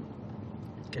Earth.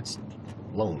 It gets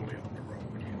lonely on the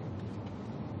road.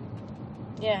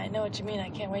 Yeah, I know what you mean. I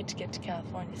can't wait to get to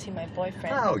California to see my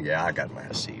boyfriend. Oh, yeah, I got my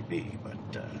CV,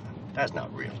 but that's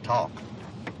not real talk.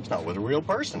 It's not with a real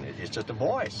person. It's just a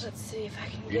voice. Let's see if I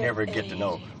can get You never get to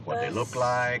know what they look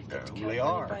like or who they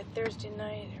are. By Thursday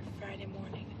night or Friday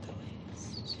morning at the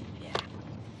latest. Yeah.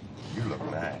 You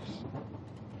look nice.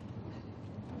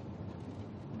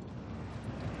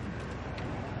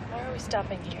 Why are we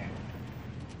stopping here?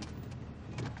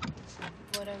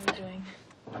 What are we doing?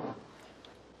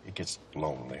 It gets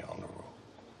lonely on the road.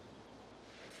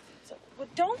 So, well,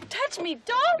 don't touch me.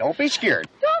 Don't. Don't be scared.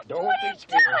 Don't. Don't What be are you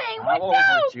scared. doing? I won't No!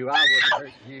 hurt you. I won't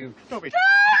hurt you. Don't be scared.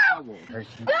 I won't hurt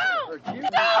you. I won't hurt you.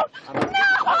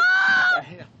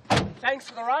 No! Thanks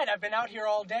for the ride. I've been out here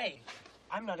all day.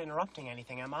 I'm not interrupting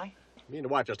anything, am I? Me and the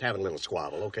wife just having a little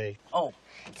squabble, okay? Oh,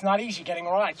 it's not easy getting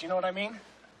rides, you know what I mean?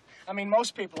 I mean,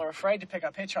 most people are afraid to pick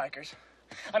up hitchhikers.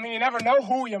 I mean, you never know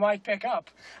who you might pick up.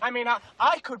 I mean,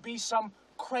 I could be some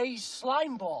crazed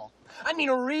slime ball. I mean,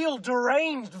 a real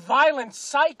deranged, violent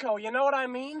psycho, you know what I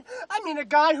mean? I mean, a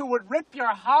guy who would rip your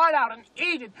heart out and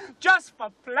eat it just for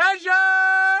pleasure.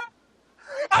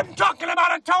 I'm talking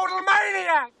about a total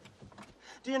maniac.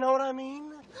 Do you know what I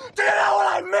mean? Do you know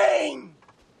what I mean?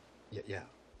 Yeah.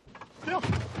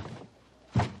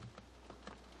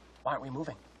 Why aren't we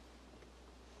moving?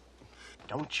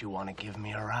 Don't you want to give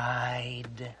me a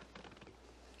ride?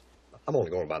 I'm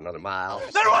only going about another mile.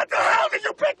 Then what the hell did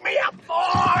you pick me up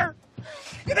for?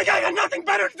 You think I got nothing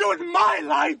better to do with my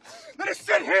life than to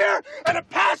sit here and to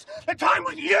pass the time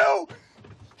with you?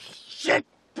 Shit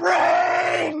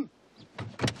brain!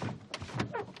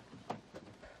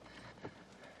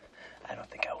 I don't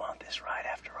think I want this ride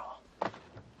after all.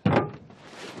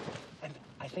 And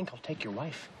I think I'll take your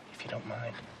wife, if you don't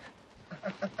mind.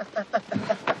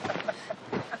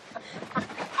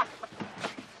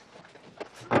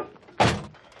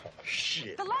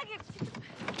 Shit. The luggage.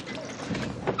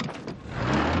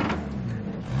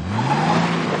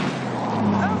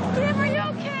 Oh, Gib, are you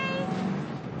okay?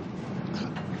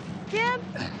 Gib?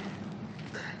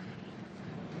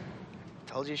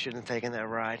 Told you shouldn't have taken that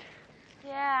ride.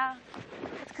 Yeah.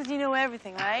 That's because you know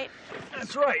everything, right?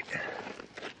 That's right.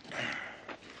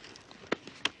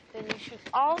 Then you should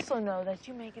also know that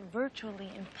you make it virtually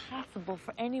impossible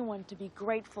for anyone to be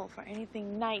grateful for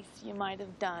anything nice you might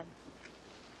have done.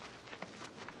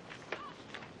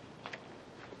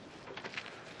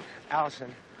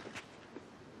 Allison.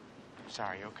 I'm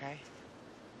sorry, you okay?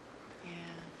 Yeah.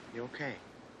 You okay?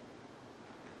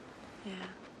 Yeah.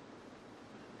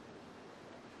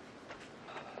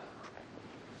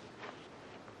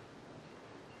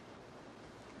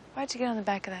 Why'd you get on the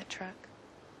back of that truck?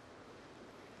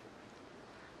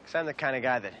 Because I'm the kind of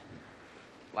guy that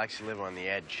likes to live on the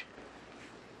edge.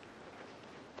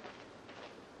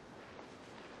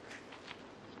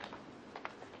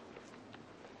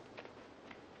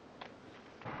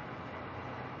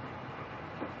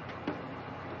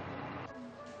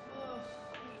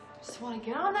 Just want to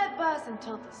get on that bus and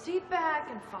tilt the seat back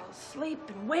and fall asleep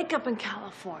and wake up in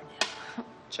California.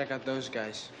 Check out those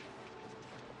guys.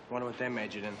 Wonder what they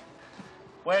majored in.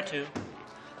 Where to?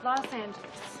 Los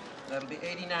Angeles. That'll be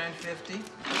 $89.50.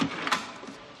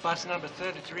 Bus number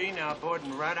 33 now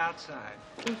boarding right outside.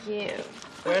 Thank you.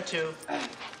 Where to?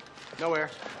 Nowhere.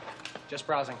 Just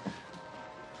browsing.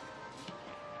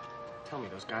 Tell me,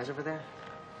 those guys over there,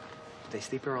 did they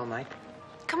sleep here all night?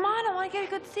 Come on, I want to get a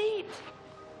good seat.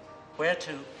 Where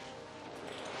to?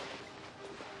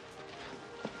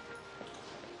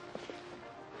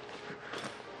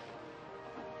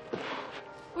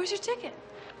 Where's your ticket?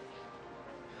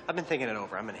 I've been thinking it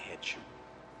over. I'm gonna hitch.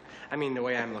 I mean, the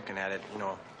way I'm looking at it, you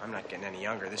know, I'm not getting any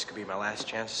younger. This could be my last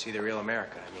chance to see the real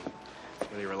America. I mean,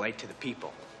 really relate to the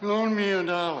people. Loan me $1.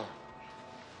 You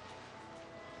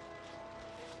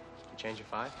change your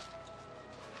 5?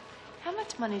 How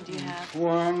much money do you have?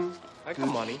 1. I got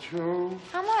money. 2.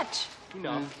 How much?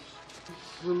 Enough.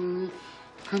 Can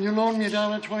you loan me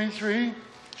 $1.23?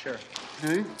 Sure.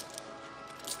 Okay.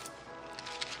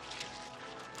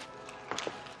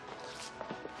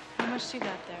 How much do you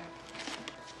got there?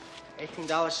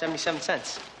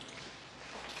 $18.77.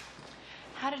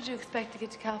 How did you expect to get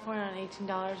to California on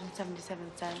 $18.77?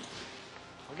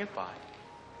 I'll get by.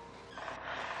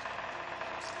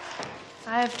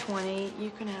 I have 20.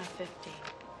 You can have 50.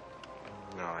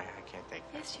 No, I can't take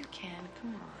that. Yes, you can.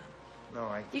 Come on.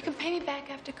 No, You can pay me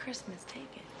back after Christmas.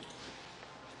 Take it.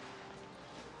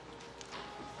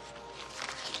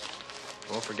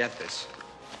 I won't forget this.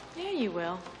 Yeah, you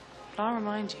will. But I'll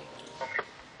remind you.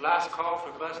 Last call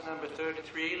for bus number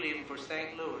 33, leaving for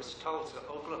St. Louis, Tulsa,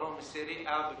 Oklahoma City,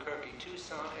 Albuquerque,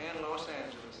 Tucson, and Los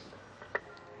Angeles.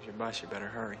 Here's your bus. You better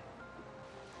hurry.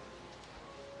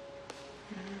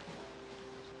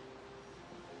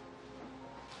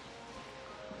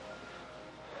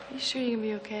 You sure you can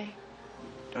be okay?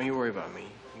 Don't you worry about me.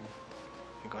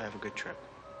 You go have a good trip.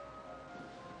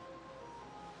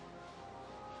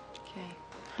 Okay.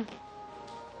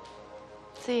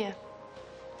 See ya.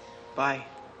 Bye.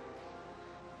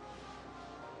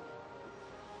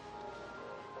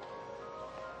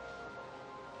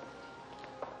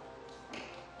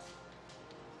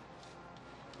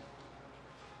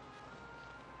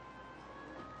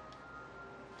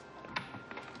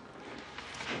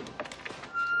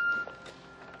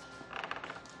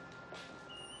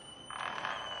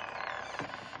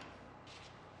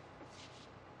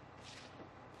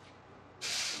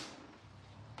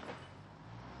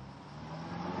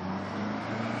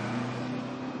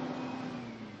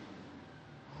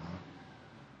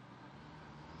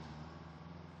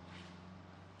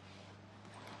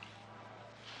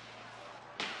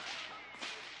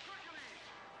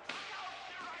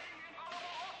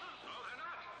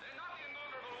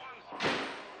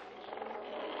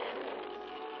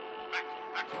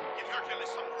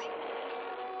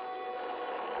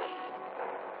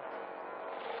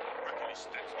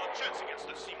 chance against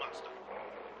the sea monster.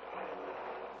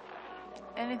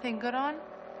 Anything good on?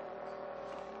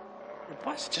 Your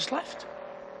bus just left.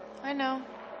 I know.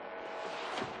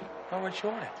 Why weren't you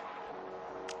on it?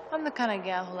 I'm the kind of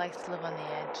gal who likes to live on the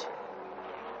edge.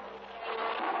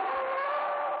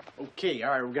 Okay,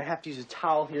 all right, we're gonna have to use a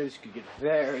towel here. This could get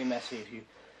very messy if you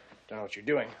don't know what you're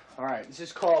doing. All right, this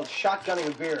is called shotgunning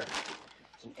a beer.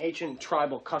 It's an ancient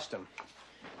tribal custom.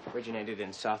 Originated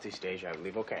in Southeast Asia, I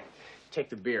believe. Okay, take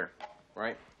the beer,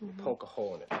 right? Poke a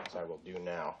hole in it, as I will do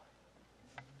now.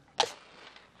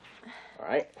 All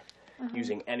right?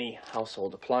 Using any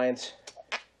household appliance.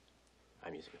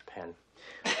 I'm using a pen.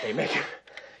 Okay,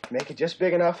 make it just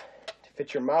big enough to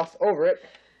fit your mouth over it.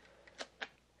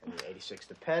 And the 86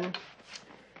 the pen.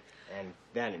 And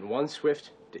then in one swift,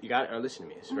 you got it, or listen to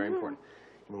me, this is very important.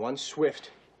 In one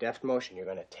swift, deft motion, you're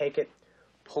gonna take it,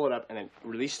 pull it up, and then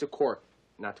release the cork,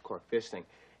 not the cork, this thing,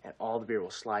 and all the beer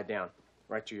will slide down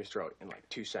right to your throat in like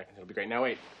 2 seconds. It'll be great. Now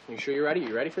wait, you sure you're ready?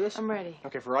 You ready for this? I'm ready.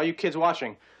 Okay, for all you kids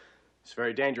watching, it's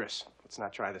very dangerous. Let's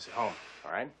not try this at home,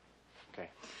 all right? Okay.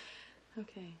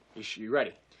 Okay. You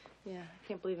ready? Yeah, I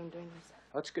can't believe I'm doing this.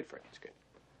 Oh, it's good for you, it's good.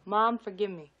 Mom,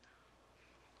 forgive me.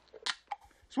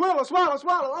 Swallow, swallow,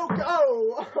 swallow.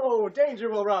 Oh, danger,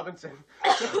 Will Robinson.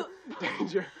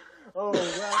 Danger. Oh,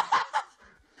 well.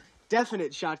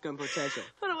 Definite shotgun potential.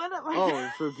 What am I? Oh,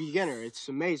 for a beginner, it's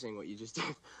amazing what you just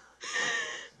did.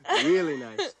 Really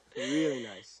nice. Really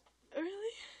nice.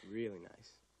 Really? Really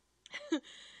nice.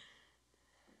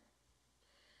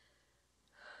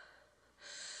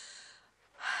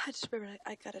 I just remembered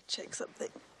I gotta check something.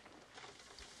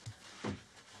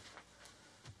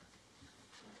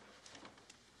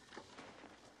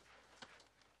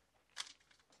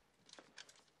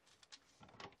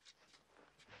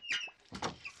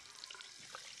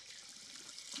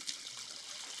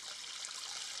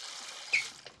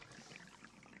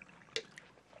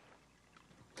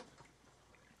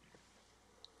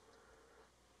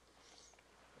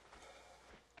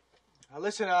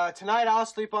 Listen, tonight I'll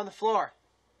sleep on the floor.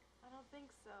 I don't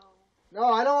think so.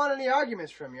 No, I don't want any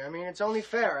arguments from you. I mean, it's only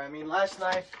fair. I mean, last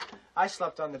night I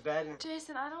slept on the bed and...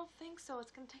 Jason, I don't think so.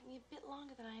 It's going to take me a bit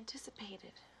longer than I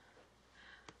anticipated.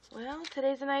 Well,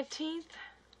 today's the 19th.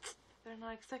 Better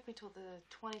not expect me till the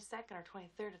 22nd or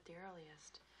 23rd at the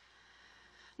earliest.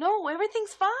 No,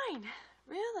 everything's fine.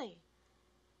 Really.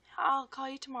 I'll call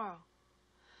you tomorrow.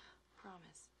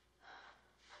 Promise.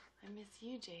 I miss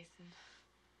you, Jason.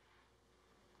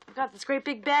 I've got this great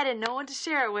big bed and no one to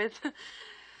share it with.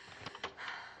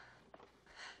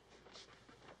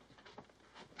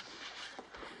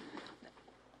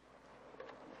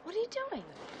 What are you doing?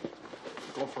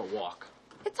 Go for a walk.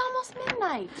 It's almost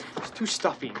midnight. It's too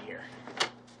stuffy in here.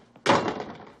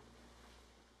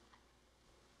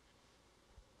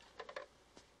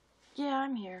 Yeah,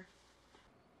 I'm here.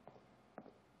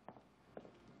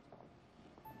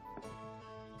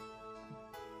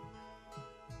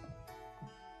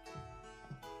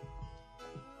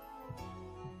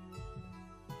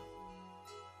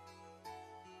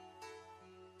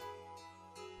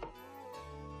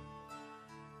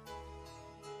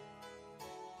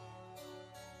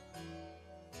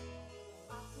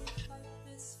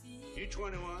 You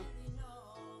 21?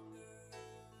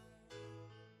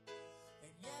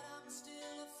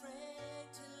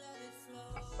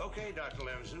 Okay, Dr.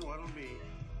 Levinson, what'll be?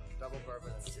 Double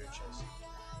bourbon and beer chasing.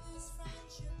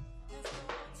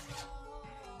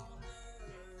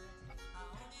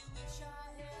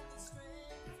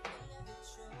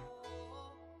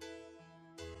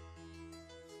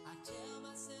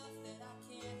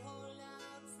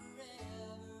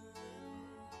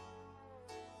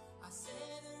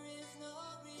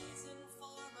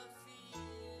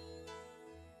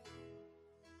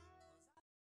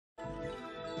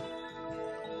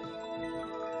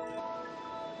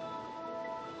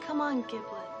 Come on,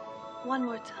 Giblet. One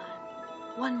more time.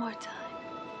 One more time.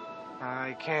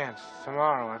 I can't.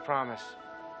 Tomorrow, I promise.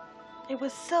 It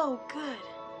was so good.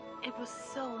 It was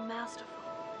so masterful.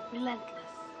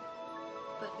 Relentless.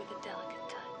 But with a delicate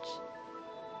touch.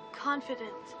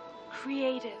 Confident.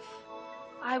 Creative.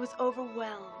 I was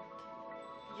overwhelmed.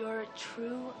 You're a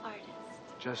true artist.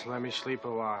 Just let me sleep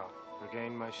a while.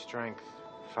 Regain my strength.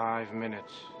 5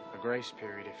 minutes. A grace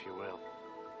period, if you will.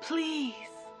 Please.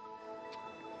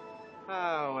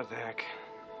 Oh, what the heck.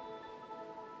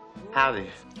 Howdy.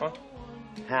 Huh?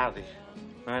 Howdy.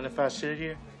 Mind if I sit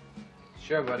here?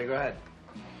 Sure, buddy. Go ahead.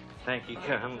 Thank you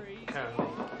kindly.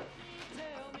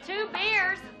 2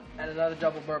 beers. And another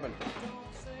double bourbon.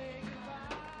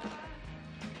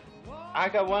 I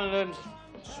got one of them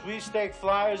sweepstake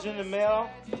flyers in the mail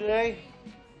today,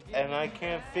 and I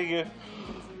can't figure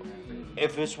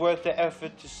if it's worth the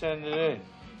effort to send it in.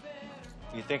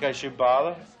 You think I should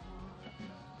bother?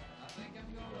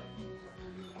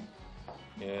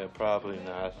 Yeah, probably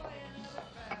not.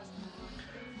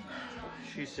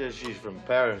 She says she's from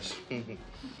Paris. I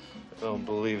don't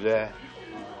believe that.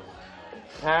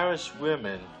 Paris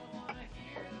women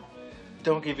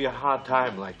don't give you a hard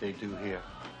time like they do here.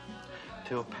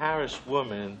 To a Paris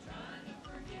woman,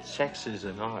 sex is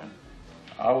an art.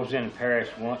 I was in Paris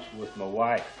once with my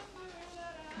wife.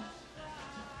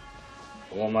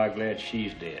 Oh, am I glad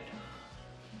she's dead.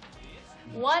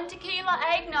 1 tequila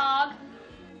eggnog.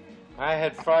 I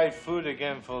had fried food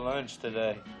again for lunch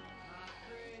today.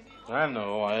 I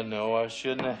know, I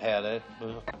shouldn't have had it,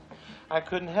 but I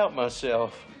couldn't help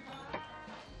myself.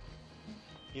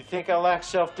 You think I lack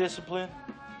self-discipline?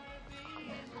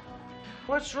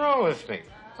 What's wrong with me?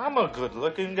 I'm a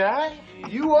good-looking guy.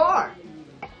 You are.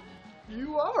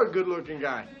 You are a good-looking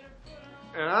guy.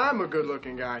 And I'm a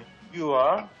good-looking guy. You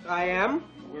are? I am.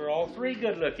 We're all three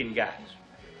good-looking guys.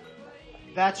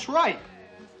 That's right.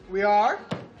 We are.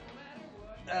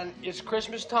 And it's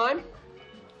Christmas time,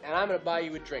 and I'm gonna buy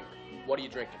you a drink. What are you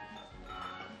drinking?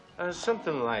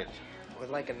 Something light. With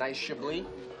like a nice Chablis?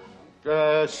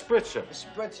 Spritzer. A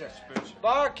spritzer.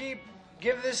 Barkeep,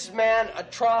 give this man a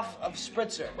trough of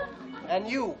spritzer. And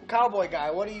you, cowboy guy,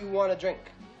 what do you want to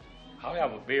drink? I'll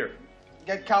have a beer.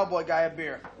 Get cowboy guy a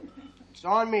beer. It's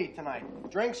on me tonight.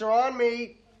 Drinks are on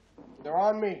me. They're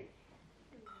on me.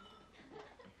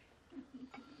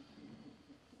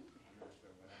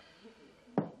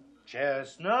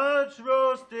 Chestnuts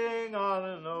roasting on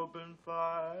an open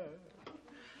fire.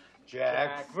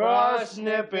 Jack Frost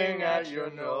nipping at your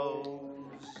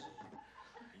nose.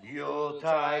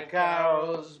 Yuletide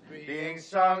carols being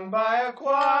sung by a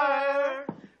choir.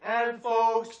 And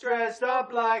folks dressed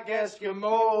up like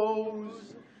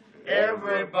Eskimos.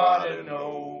 Everybody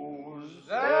knows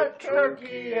that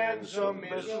turkey and some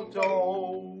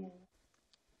mistletoe.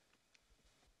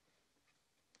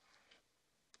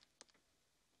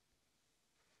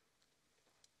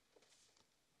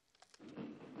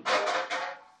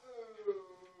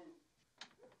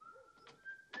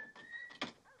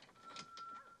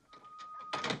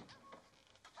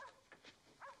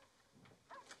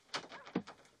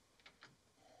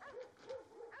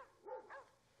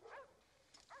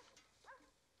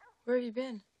 Where have you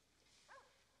been?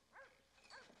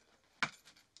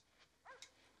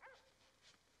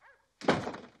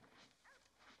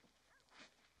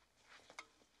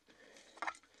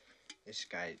 This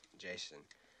guy, Jason,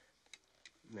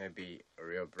 may be a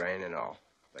real brain and all,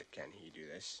 but can he do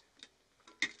this?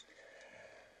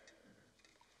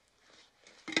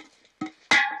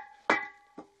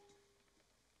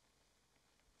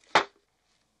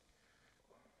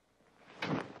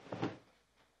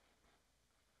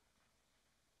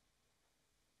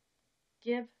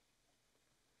 Gib?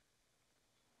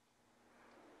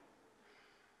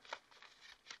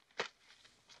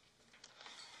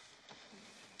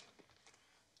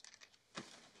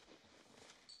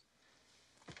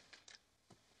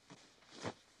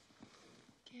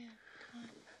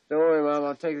 Don't worry, Mom.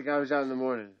 I'll take the garbage out in the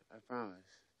morning. I promise.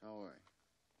 Don't worry.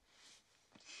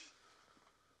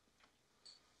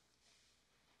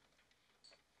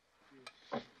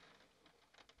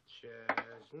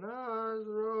 Chestnuts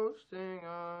roasting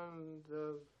on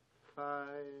the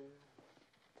fire.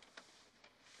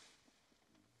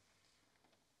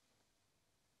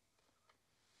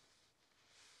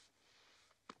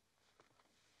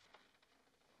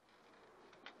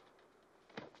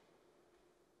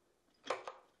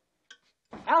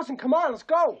 Allison, come on, let's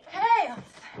go. Hey!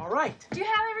 All right. Do you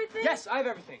have everything? Yes, I have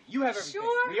everything. You have everything.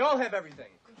 Sure? We all have everything.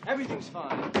 Everything's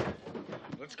fine.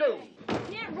 Let's go. You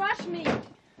can't rush me.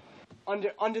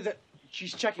 Under the...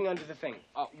 She's checking under the thing.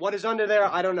 What is under there?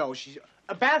 I don't know. She's...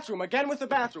 A bathroom. Again with the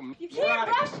bathroom. You can't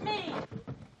rush me.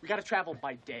 We gotta travel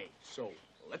by day, so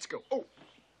let's go. Oh,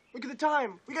 look at the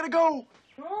time. We gotta go.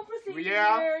 Don't proceed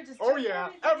Yeah. here. Just Oh, check yeah.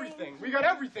 Everything. We got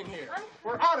everything here.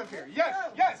 We're out of here. Yes,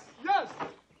 yes, yes.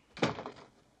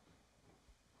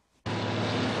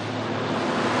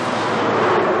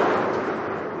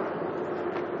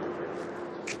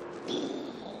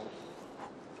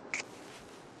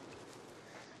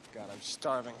 God, I'm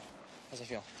starving. How's it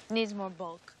feel? Needs more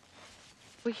bulk.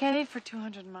 We can't eat for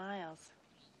 200 miles.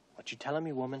 What you telling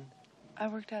me, woman? I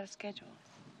worked out a schedule.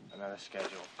 Another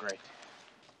schedule. Great.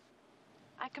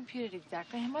 I computed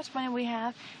exactly how much money we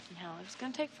have and how long it's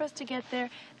going to take for us to get there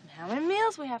and how many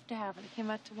meals we have to have. And it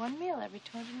came out to 1 meal every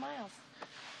 200 miles.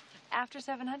 After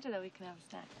 700, though, we can have a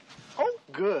snack. Oh,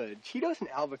 good. Cheetos in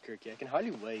Albuquerque. I can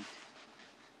hardly wait.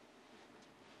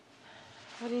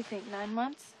 What do you think, 9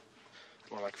 months?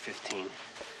 More like 15.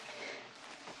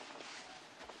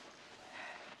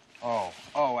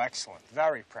 Oh, excellent.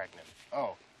 Very pregnant.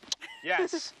 Oh,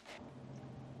 yes.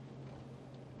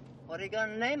 What are you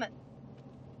gonna name it?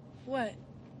 What?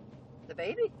 The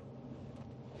baby?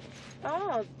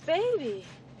 Oh, baby.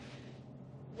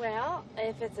 Well,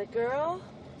 if it's a girl,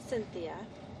 Cynthia.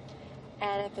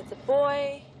 And if it's a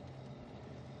boy,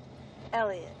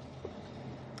 Elliot.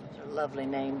 Those are lovely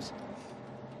names.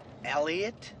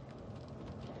 Elliot?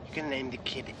 You can name the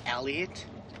kid Elliot?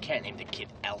 You can't name the kid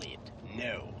Elliot.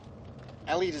 No.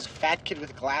 Elliot is a fat kid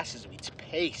with glasses who eats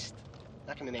paste.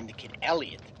 Not gonna name the kid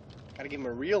Elliot. Gotta give him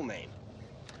a real name.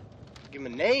 Give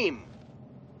him a name.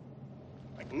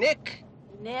 Like Nick.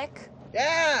 Nick?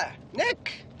 Yeah,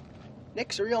 Nick.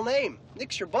 Nick's a real name.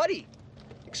 Nick's your buddy.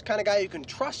 Nick's the kind of guy you can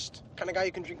trust. Kind of guy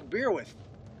you can drink beer with.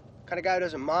 Kind of guy who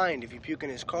doesn't mind if you puke in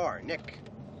his car. Nick.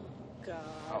 God.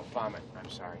 Oh, vomit. I'm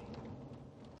sorry.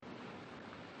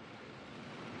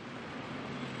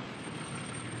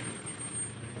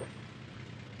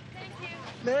 Thank you.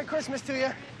 Merry Christmas to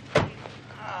you.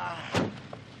 I'm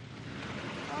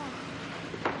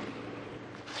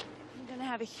gonna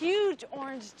have a huge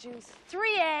orange juice,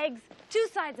 3 eggs, 2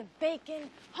 sides of bacon,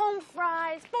 home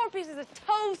fries, 4 pieces of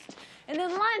toast, and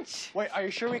then lunch. Wait, are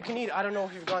you sure we can eat? I don't know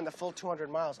if you've gone the full 200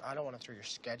 miles. I don't want to throw your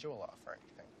schedule off or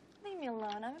anything. Leave me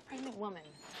alone. I'm a pregnant woman.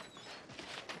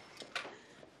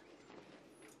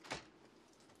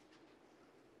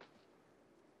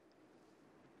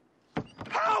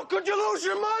 How could you lose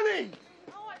your money?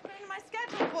 Oh, I put it in my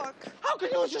schedule book. How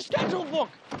could you lose your schedule book?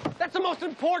 That's the most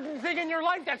important thing in your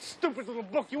life, that stupid little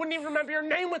book. You wouldn't even remember your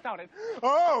name without it.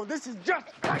 Oh, this is just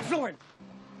excellent.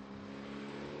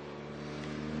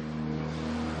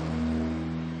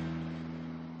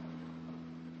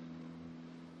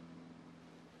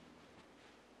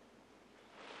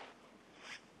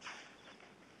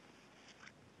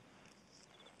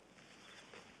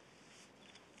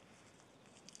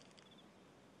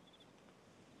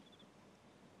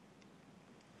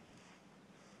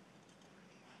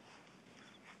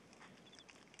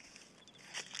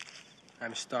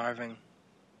 I'm starving.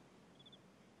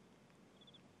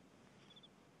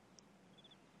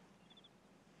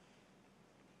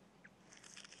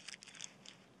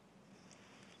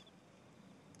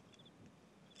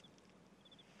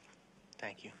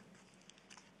 Thank you.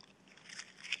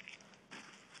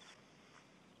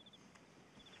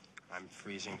 I'm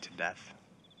freezing to death.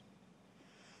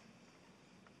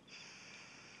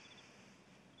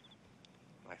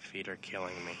 My feet are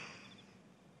killing me.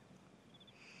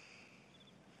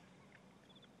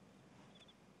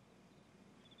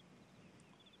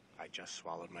 I just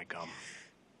swallowed my gum.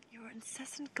 Your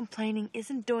incessant complaining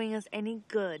isn't doing us any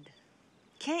good.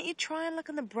 Can't you try and look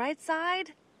on the bright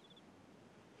side?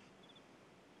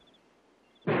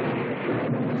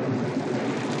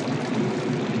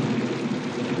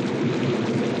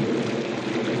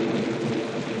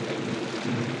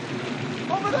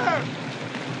 Over there!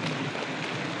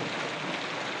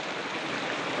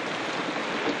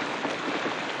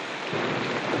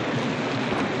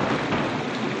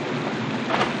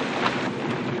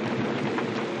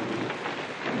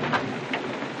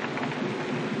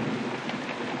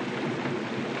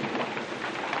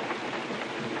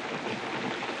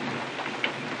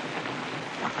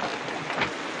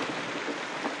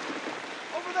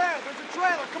 Over there! There's a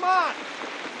trailer! Come on!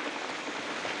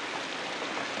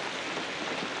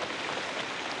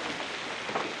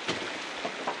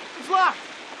 It's locked!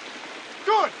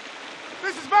 Good!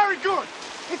 This is very good!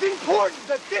 It's important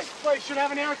that this place should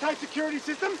have an airtight security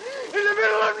system in the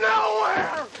middle of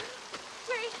nowhere!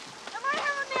 Wait, I might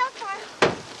have a mail card.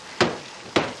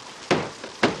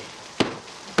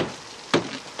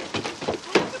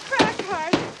 I have a credit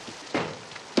card.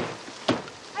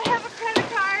 I have a credit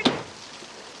card.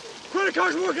 Credit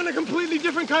cards work in a completely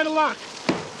different kind of lock.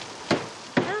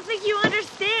 I don't think you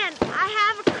understand. I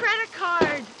have a credit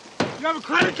card. You have a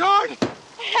credit card?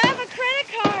 I have a credit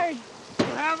card.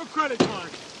 You have a credit card.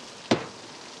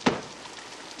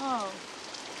 Oh.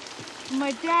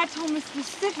 My dad told me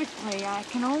specifically I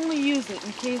can only use it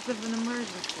in case of an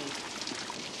emergency.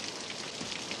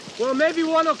 Well, maybe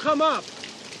one will come up.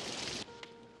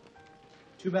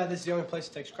 Too bad this is the only place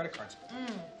that takes credit cards.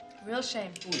 Real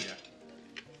shame. Oh, yeah.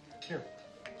 Here,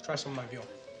 try some of my veal.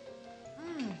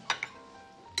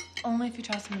 Only if you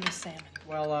try some of this salmon.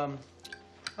 Well,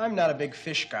 I'm not a big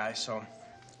fish guy, so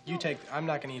you take. I'm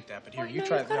not gonna eat that, but here, you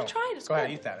try it. You've got to try it. It's go good.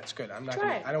 ahead, eat that. It's good. I'm not Try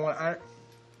gonna. it. I don't want.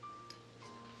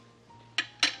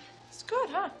 It's good,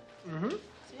 huh? Mm-hmm.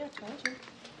 See, I told you.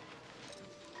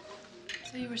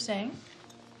 So you were saying?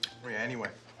 Yeah. Anyway,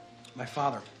 my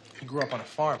father, he grew up on a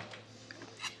farm.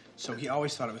 So he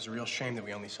always thought it was a real shame that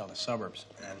we only saw the suburbs,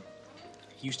 and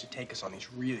he used to take us on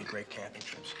these really great camping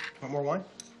trips. Want more wine?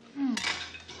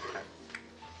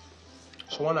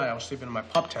 So one night I was sleeping in my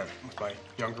pup tent with my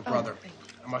younger brother.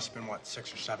 I must have been, what,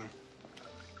 6 or 7.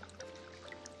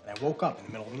 And I woke up in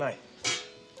the middle of the night,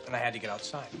 and I had to get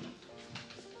outside.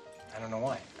 I don't know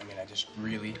why. I mean, I just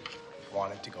really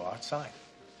wanted to go outside.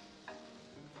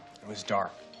 It was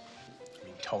dark. I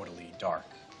mean, totally dark.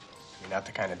 I mean, not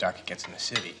the kind of dark it gets in the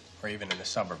city or even in the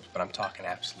suburbs, but I'm talking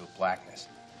absolute blackness.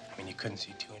 I mean, you couldn't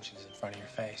see 2 inches in front of your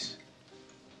face.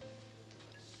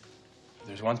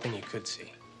 There's one thing you could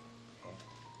see.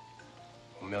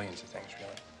 Well, millions of things,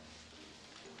 really.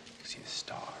 You could see the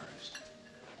stars.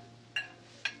 There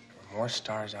were more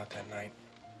stars out that night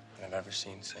than I've ever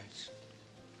seen since.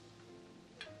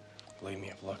 Believe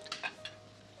me, I've looked.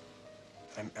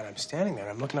 And I'm standing there,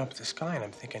 and I'm looking up at the sky, and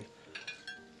I'm thinking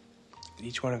that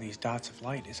each one of these dots of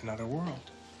light is another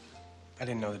world. I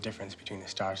didn't know the difference between the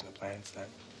stars and the planets then.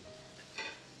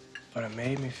 But it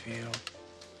made me feel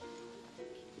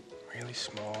really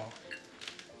small,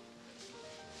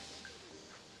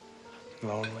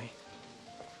 lonely.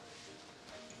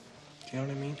 Do you know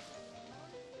what I mean?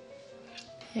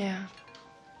 Yeah.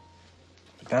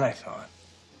 But then I thought,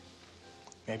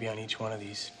 maybe on each one of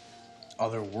these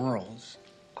other worlds,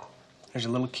 there's a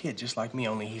little kid just like me,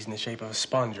 only he's in the shape of a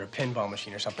sponge or a pinball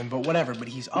machine or something, but whatever, but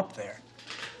he's up there.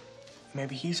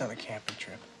 Maybe he's on a camping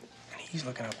trip, and he's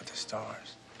looking up at the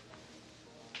stars.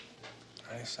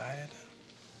 I decided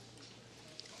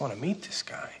I want to meet this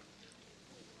guy.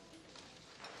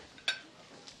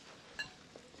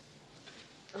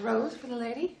 A rose for the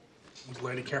lady? Would the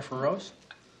lady care for a rose?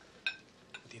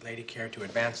 Would the lady care to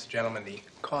advance the gentleman the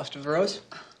cost of the rose?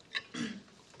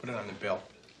 Put it on the bill.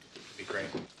 It'd be great.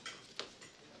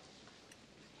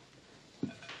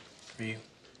 For you.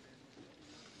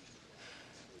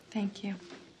 Thank you.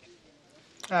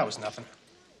 That was nothing.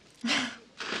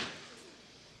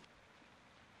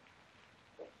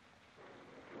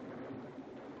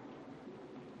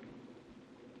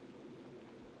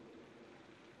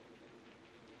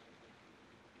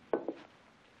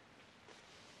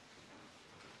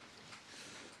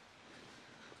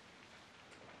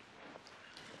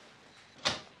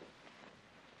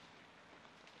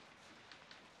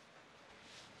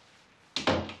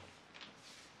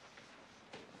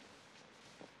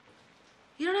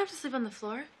 You don't have to sleep on the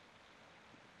floor.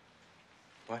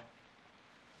 What?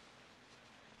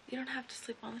 You don't have to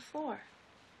sleep on the floor.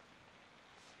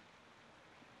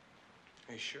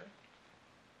 Are you sure?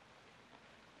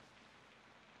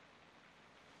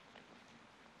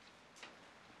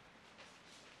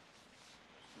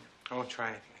 I won't try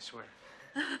anything, I swear.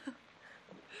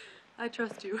 I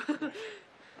trust you.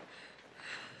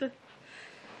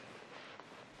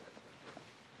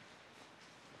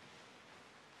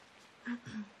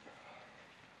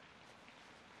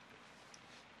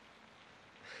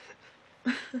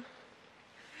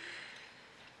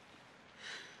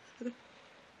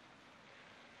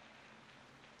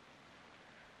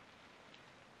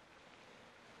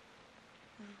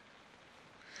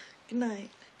 Good night.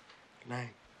 Good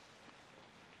night.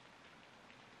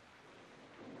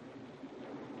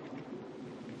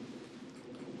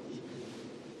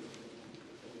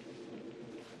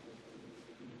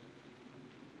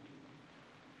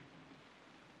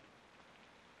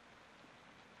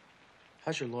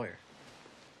 How's your lawyer?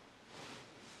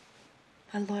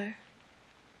 My lawyer?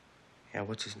 Yeah,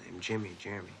 what's his name? Jimmy,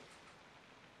 Jeremy.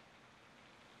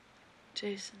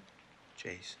 Jason.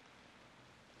 Jason.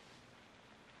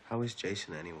 How is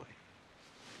Jason anyway?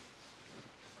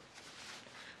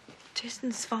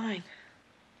 Jason's fine.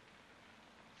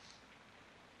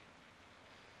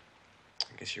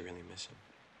 I guess you really miss him.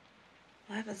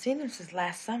 Well, I haven't seen him since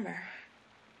last summer.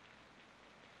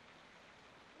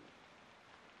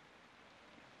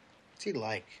 What's he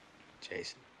like,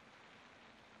 Jason?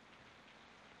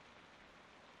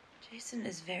 Jason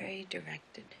is very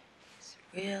directed. He's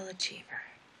a real achiever.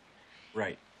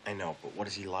 Right, I know, but what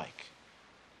is he like?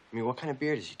 I mean, what kind of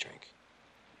beer does he drink?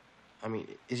 I mean,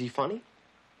 is he funny?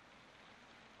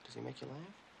 Does he make you laugh?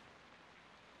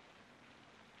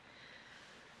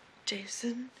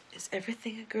 Jason is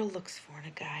everything a girl looks for in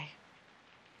a guy.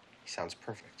 He sounds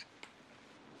perfect.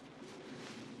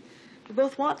 We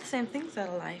both want the same things out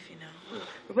of life, you know.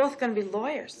 We're both going to be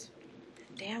lawyers.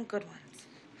 Damn good ones.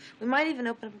 We might even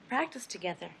open up a practice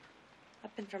together.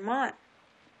 Up in Vermont.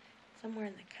 Somewhere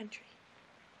in the country.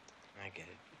 I get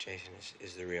it. Jason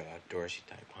is the real outdoorsy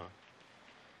type, huh?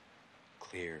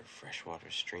 Clear,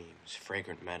 freshwater streams,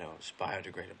 fragrant meadows,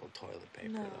 biodegradable toilet paper,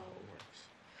 No. the whole works.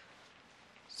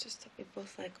 It's just that we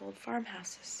both like old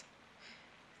farmhouses.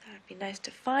 It'd be nice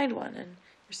to find one and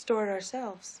restore it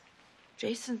ourselves.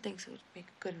 Jason thinks it would make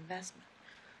a good investment.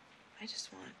 I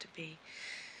just want it to be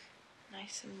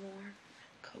nice and warm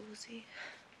and cozy.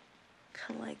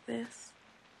 Kind of like this.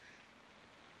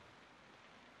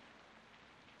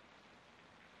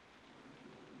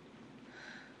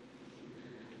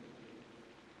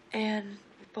 And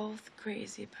we're both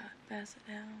crazy about basset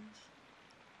hounds.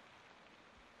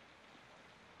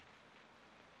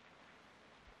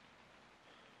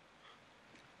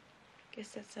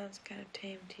 Guess that sounds kind of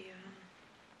tame to you,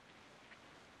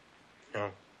 huh?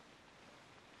 No.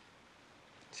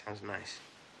 Sounds nice.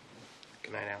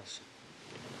 Good night, Allison.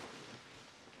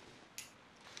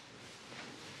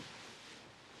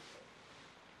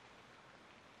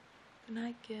 Good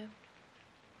night, Gib.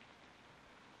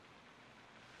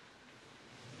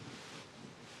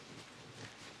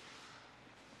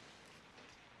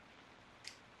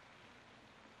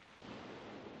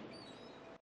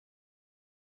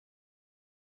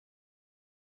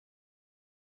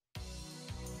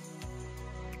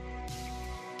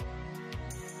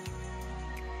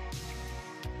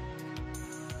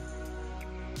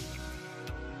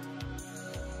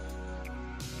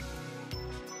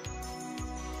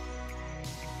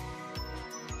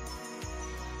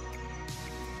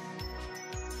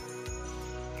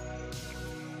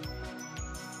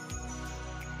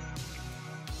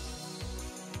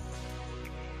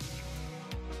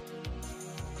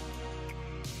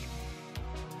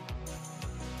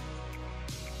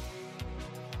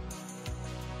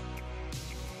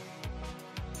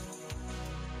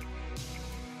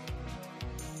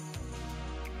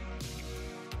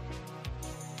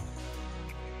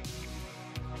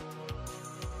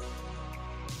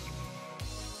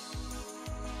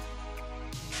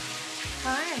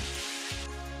 Hi.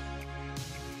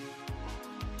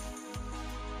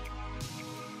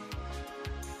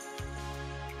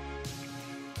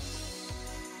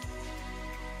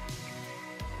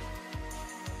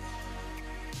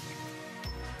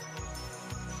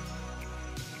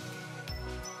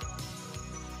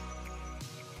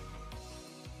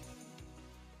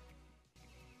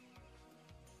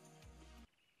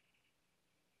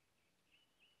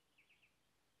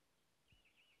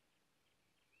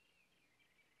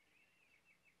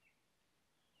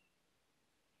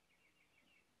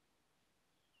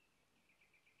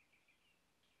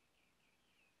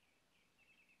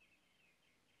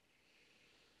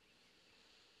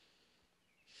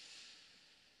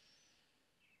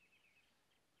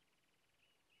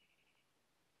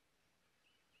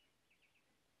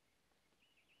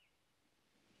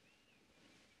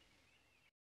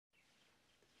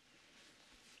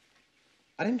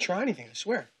 I didn't try anything, I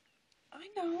swear. I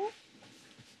know.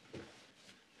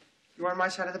 You were on my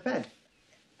side of the bed.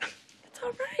 It's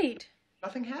all right.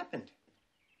 Nothing happened.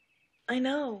 I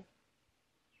know.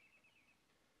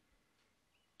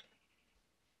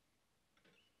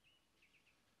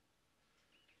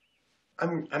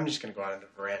 I'm just gonna go out on the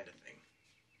veranda thing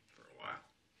for a while.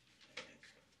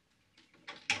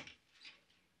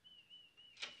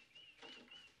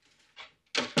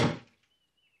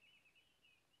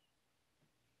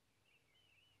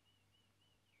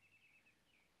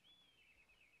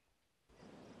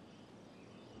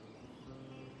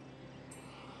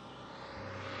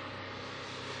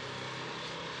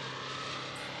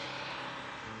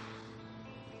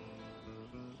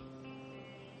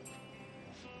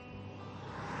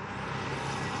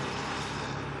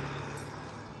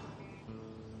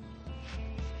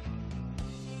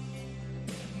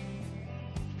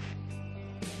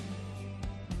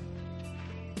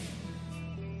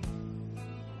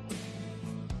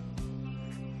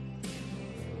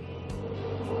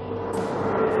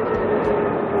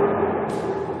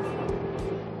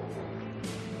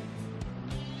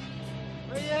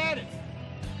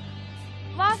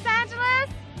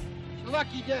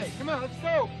 Lucky day. Come on, let's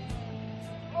go.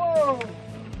 Oh!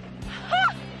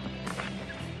 I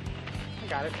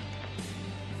got it.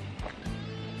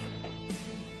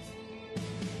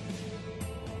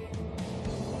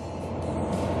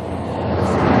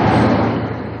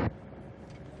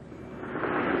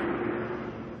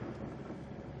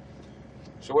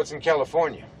 So what's in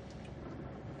California?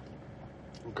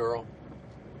 A girl.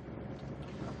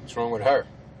 What's wrong with her?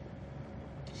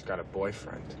 She's got a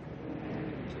boyfriend.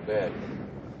 Too bad.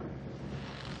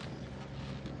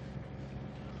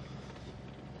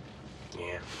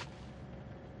 Yeah.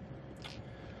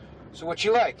 So what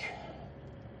you like?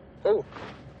 Who?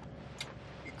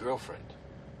 Your girlfriend.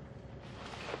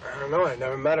 I don't know. I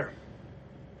never met her.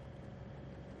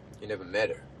 You never met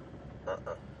her?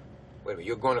 Wait a minute,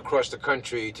 you're going across the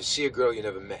country to see a girl you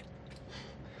never met?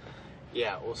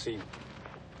 Yeah, we'll see.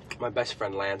 My best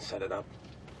friend Lance set it up.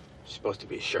 It's supposed to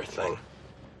be a sure thing.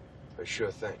 A sure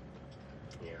thing.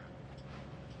 Yeah.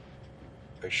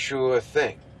 A sure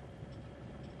thing.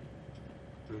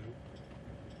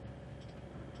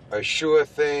 A sure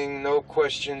thing, no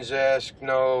questions asked,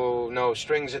 no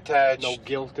strings attached. No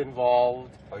guilt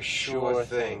involved. A sure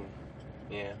thing.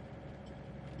 Yeah.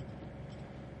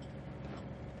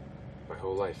 My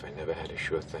whole life, I never had a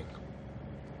sure thing.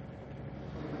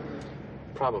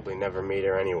 Probably never meet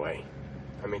her anyway.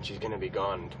 I mean, she's gonna be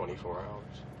gone in 24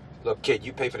 hours. Look, kid,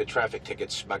 you pay for the traffic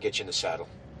tickets. I'll get you in the saddle.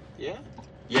 Yeah?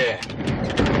 Yeah.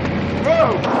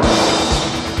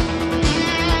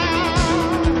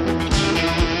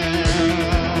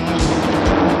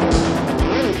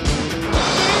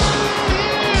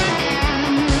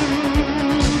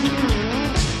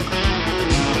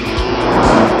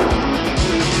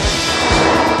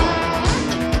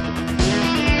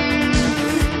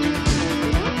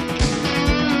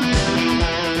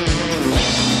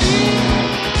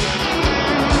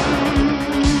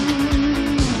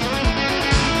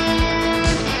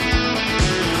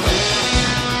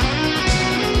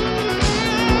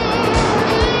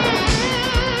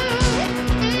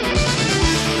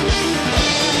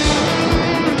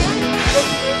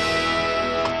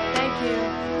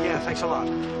 Thanks a lot.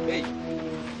 Hey,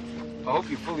 I hope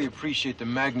you fully appreciate the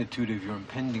magnitude of your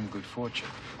impending good fortune.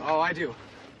 Oh, I do.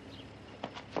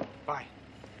 Bye.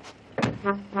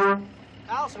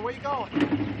 Allison, where you going?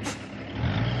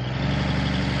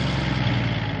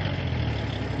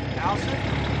 Allison?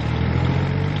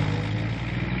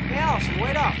 Hey, Allison,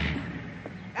 wait up.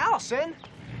 Allison?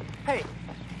 Hey,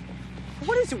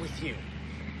 what is it with you?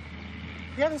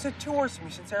 You haven't said 2 words to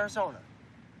me since Arizona.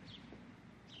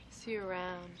 See you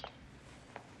around.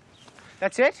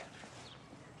 That's it?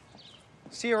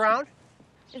 See you around?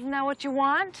 Isn't that what you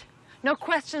want? No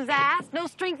questions asked, no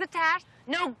strings attached,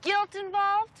 no guilt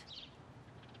involved?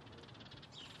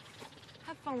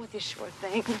 Have fun with your sure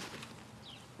thing.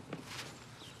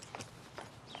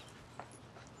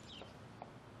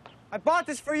 I bought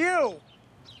this for you.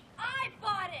 I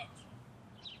bought it.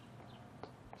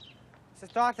 It's the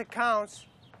thought that counts.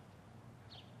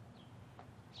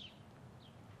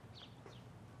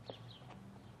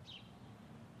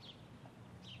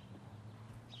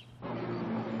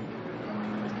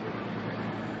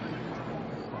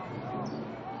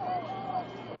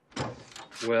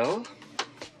 Well,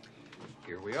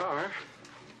 here we are.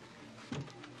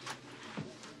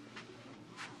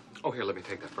 Oh, here, let me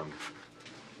take that from you.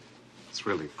 It's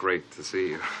really great to see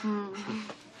you.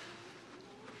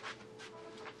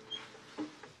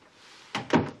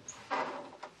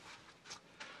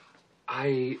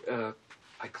 I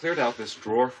cleared out this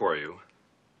drawer for you.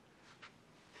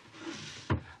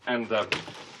 And,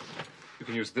 you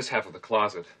can use this half of the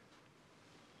closet.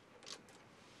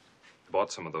 I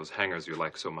bought some of those hangers you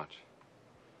like so much.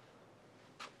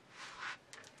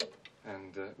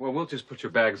 And, well, we'll just put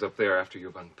your bags up there after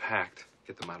you've unpacked.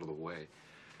 Get them out of the way.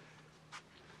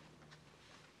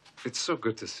 It's so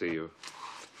good to see you.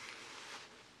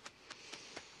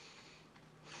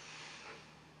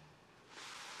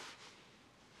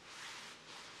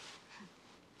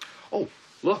 Oh,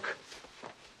 look.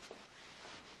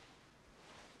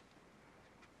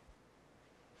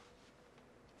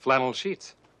 Flannel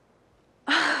sheets.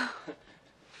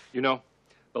 You know,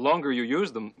 the longer you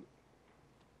use them,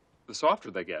 the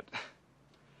softer they get.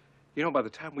 You know, by the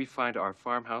time we find our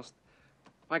farmhouse,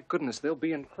 my goodness, they'll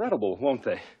be incredible, won't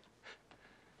they?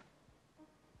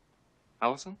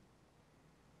 Allison?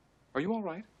 Are you all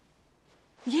right?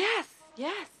 Yes,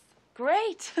 yes.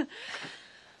 Great.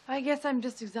 I guess I'm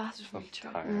just exhausted from each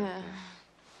other. tired. Yeah.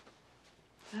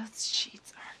 Those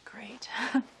sheets are great.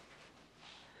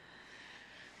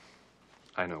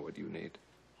 I know what you need.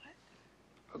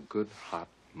 A good hot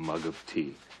mug of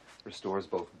tea. Restores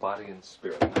both body and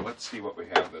spirit. Now, let's see what we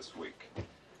have this week. Let's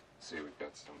see, we've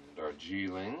got some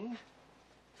Darjeeling.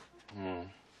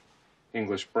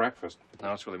 English breakfast.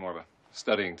 Now it's really more of a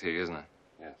studying tea, isn't it?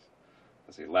 Yes.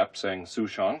 Let's see, Lapsang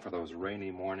Souchong for those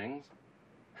rainy mornings.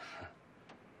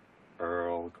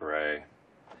 Earl Grey.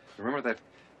 Remember that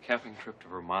camping trip to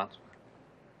Vermont?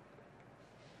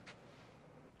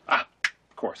 Ah,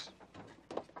 of course.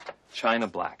 China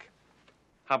Black.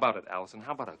 How about it, Allison?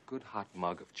 How about a good hot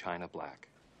mug of China Black?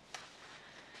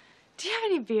 Do you have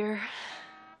any beer?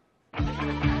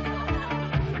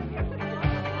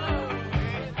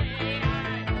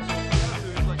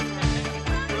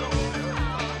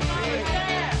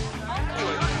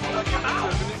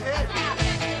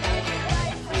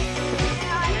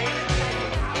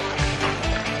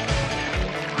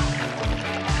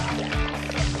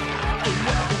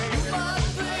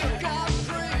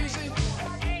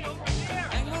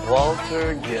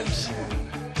 Walter Gibson.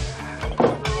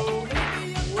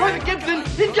 Private Gibson,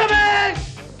 incoming!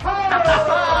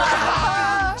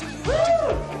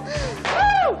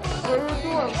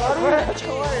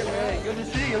 Good to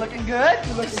see you. Looking good?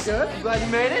 You looking good? I'm glad you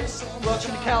made it.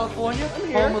 Welcome to California.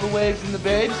 Home of the waves and the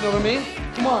babes, know what I mean?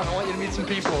 Come on, I want you to meet some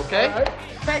people, okay? Right.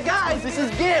 Hey, guys, this is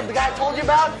Gib, the guy I told you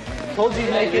about. Told you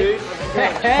he'd make it.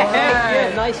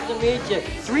 Hey, nice to meet you.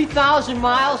 3,000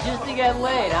 miles just to get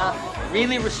laid, huh?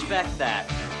 Really respect that.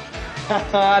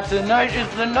 Tonight is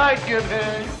the night,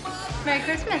 Gibson. Merry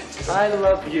Christmas. I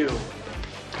love you.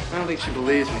 I don't think she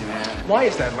believes me, man. Why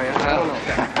is that, man? I don't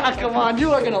know. Come on,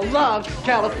 you are gonna love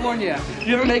California.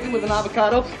 You ever make it with an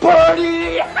avocado?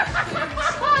 Party!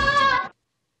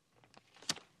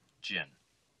 Gin.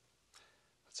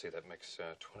 Let's see, that makes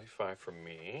 25 for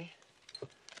me,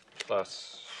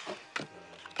 plus...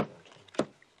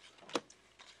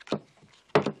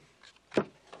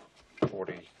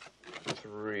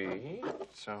 43,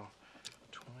 so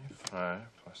 25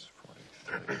 plus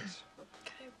 43 is...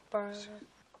 Okay, burn.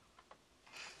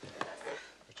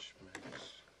 Which makes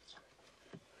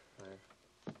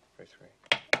 43.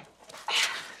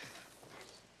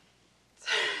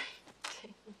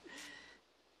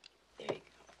 There you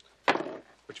go.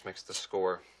 Which makes the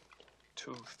score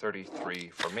 233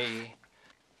 for me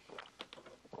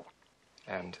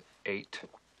and 8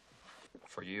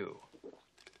 for you.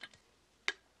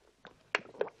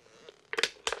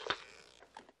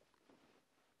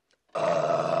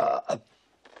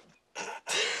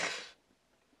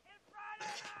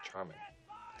 Charming.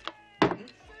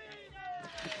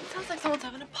 Sounds like someone's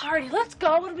having a party. Let's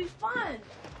go. It'll be fun.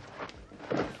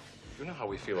 You know how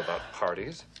we feel about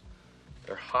parties.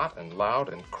 They're hot and loud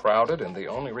and crowded, and the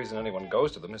only reason anyone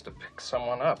goes to them is to pick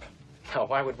someone up. Now,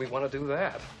 why would we want to do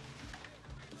that?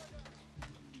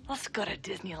 Let's go to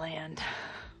Disneyland.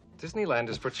 Disneyland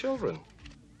is for children.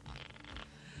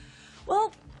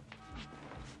 Well,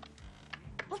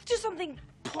 let's do something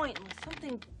pointless,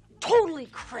 something totally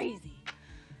crazy.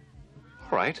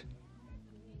 All right.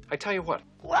 I tell you what.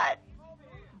 What?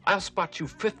 I'll spot you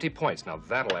 50 points. Now,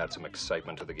 that'll add some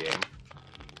excitement to the game.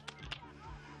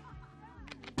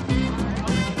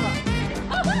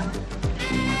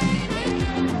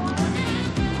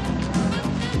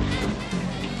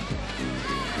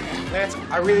 Lance,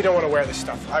 I really don't want to wear this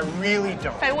stuff. I really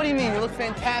don't. Hey, what do you mean? You look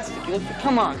fantastic. You look...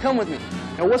 Come on, come with me.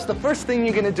 Now, what's the first thing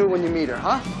you're gonna do when you meet her,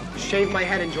 huh? Shave my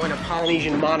head and join a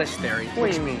Polynesian monastery.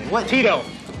 What do you mean? What? Tito.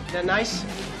 Is that nice?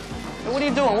 Hey, what are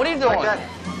you doing? What are you doing? Like that.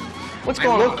 What's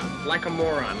going on? I look like a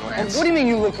moron, Lance. What do you mean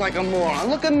you look like a moron?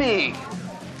 Look at me.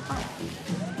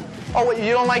 Oh, what,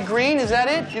 you don't like green? Is that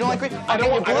it? You don't like green? I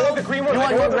don't want the green one. You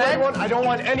want the red one. I don't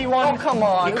want anyone. Oh, come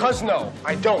on. Because no,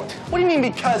 I don't. What do you mean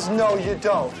because no, you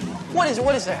don't? What is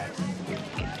that?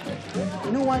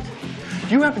 You know what?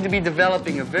 You happen to be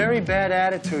developing a very bad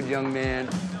attitude, young man.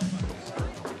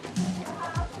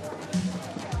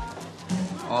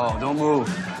 Oh, don't move.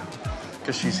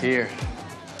 Because she's here.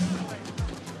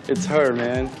 It's her,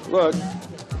 man. Look.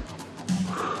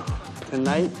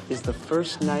 Tonight is the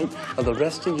first night of the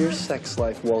rest of your sex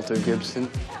life, Walter Gibson.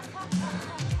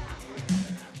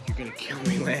 You're gonna kill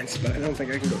me, Lance, but I don't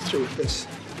think I can go through with this.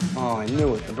 Oh, I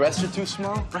knew it. The breasts are too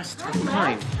small? Breasts are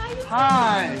fine.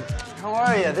 Hi. How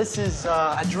are you? This is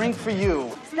a drink for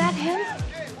you. Is that him?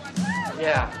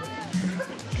 Yeah.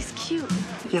 He's cute.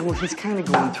 Yeah, well, he's kind of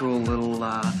going through a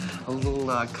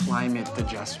little climate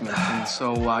adjustment, and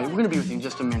so we're gonna be with you in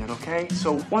just a minute, okay?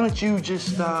 So why don't you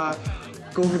just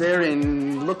go over there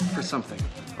and look for something,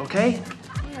 okay?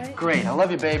 All right. Great. I love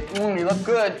you, babe. You look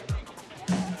good.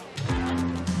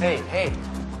 Hey,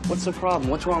 what's the problem?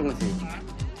 What's wrong with you?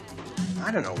 I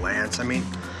don't know, Lance. I mean,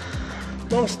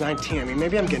 I'm almost 19. I mean,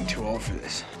 maybe I'm getting too old for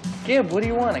this. Gib, what do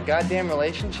you want? A goddamn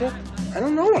relationship? I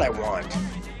don't know what I want.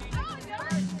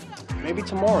 Maybe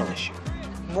it's a moral issue.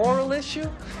 Moral issue?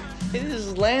 It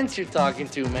is Lance you're talking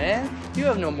to, man. You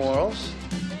have no morals.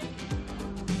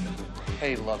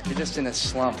 Hey, look, you're just in a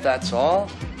slump, that's all.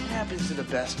 It happens to the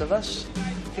best of us.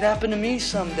 It could happen to me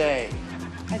someday.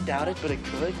 I doubt it, but it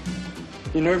could.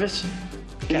 You nervous?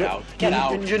 Get out. Get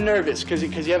out. You're nervous because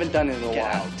you haven't done it in a while.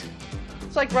 Get out.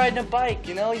 It's like riding a bike,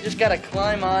 you know? You just gotta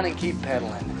climb on and keep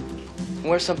pedaling. And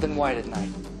wear something white at night.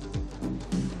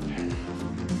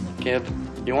 Gib,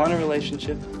 you want a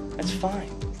relationship? That's fine.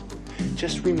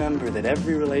 Just remember that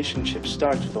every relationship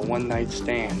starts with a one-night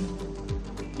stand.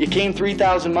 You came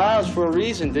 3,000 miles for a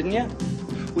reason, didn't you?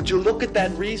 Would you look at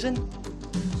that reason?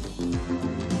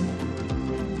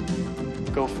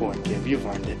 Go for it, Gib. You've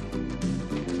earned it.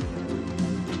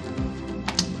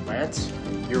 Lance,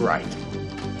 you're right.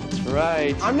 That's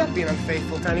right. I'm not being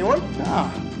unfaithful to anyone. No,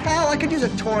 Hell, I could use a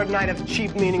torrid night of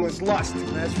cheap, meaningless lust.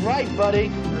 That's right, buddy.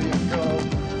 There you go.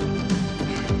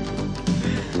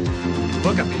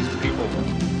 Look at these people.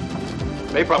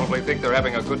 They probably think they're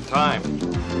having a good time.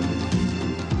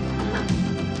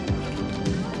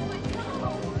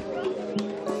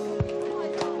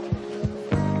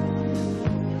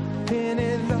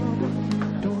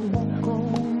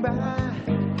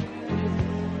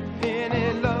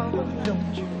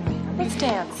 Let's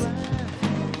dance.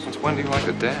 Since when do you like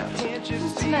to dance?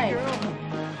 Tonight.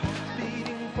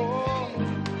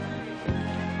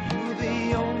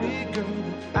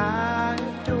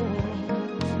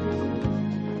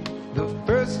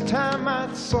 First time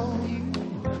I saw you.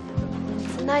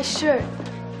 It's a nice shirt.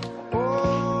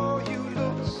 Oh, you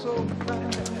look so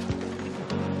fine.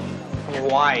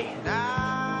 Why?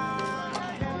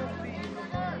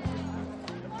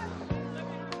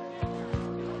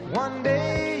 One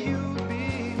day you'll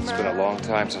be It's been a long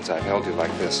time since I've held you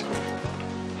like this.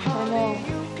 I know.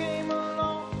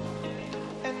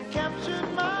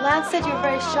 Lance said you were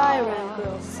very shy around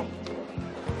girls.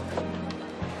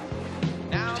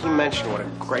 Did he mention what a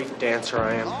great dancer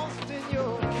I am?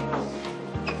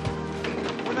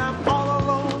 When I'm all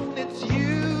alone, it's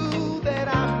you that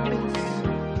I miss.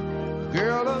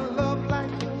 Girl, a love like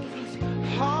yours is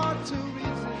hard to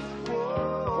resist.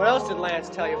 What else did Lance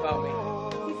tell you about me?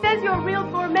 He says you're a real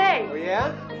gourmet. Oh,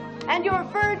 yeah? And you're a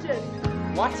virgin.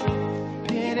 What?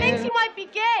 He thinks you might be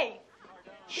gay.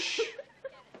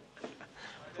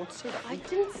 Don't say that. I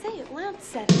didn't say it. Lance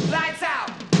said it. Lights out.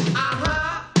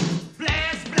 Uh-huh.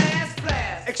 Blast, blast,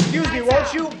 blast. Excuse me,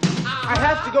 won't you? I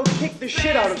have to go kick the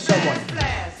shit out of someone.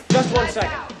 Just 1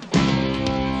 second.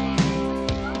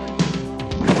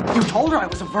 You told her I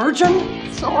was a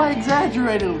virgin? So I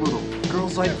exaggerated a little.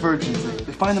 Girls like virgins.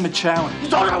 They find them a challenge. You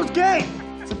told her I was gay!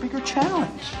 It's a bigger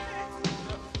challenge.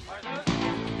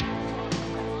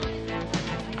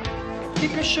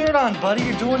 Keep your shirt on, buddy.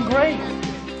 You're doing great.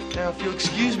 Now, if you'll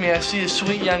excuse me, I see a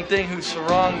sweet young thing whose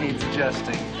sarong needs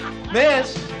adjusting.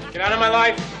 Miss! Get out of my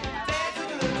life.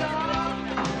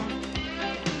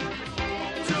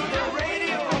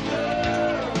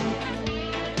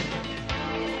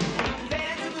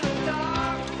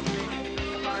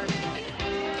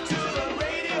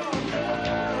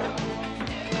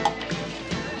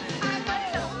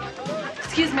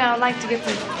 Excuse me, I would like to get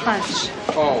some punch.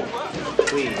 Oh,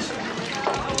 please.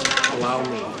 Allow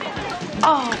me.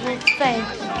 Oh, well, thank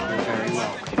you. You're very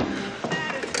welcome.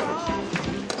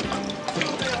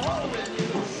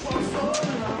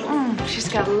 She's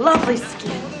got lovely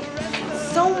skin.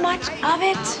 So much of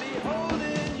it.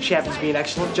 She happens to be an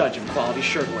excellent judge of quality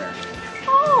shirt wear.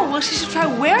 Oh, well, she should try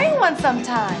wearing one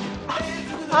sometime.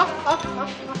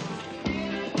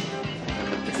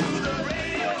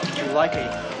 Would you like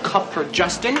a cup for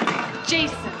Justin?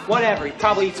 Jason. Whatever, he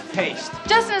probably eats paste.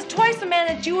 Justin is twice the man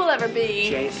that you will ever be.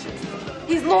 Jason.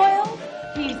 He's loyal.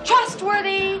 He's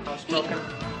trustworthy. Housebroken.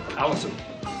 Allison,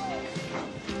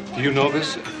 do you know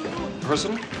this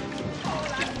person?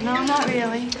 No, not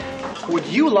really. Would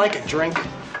you like a drink?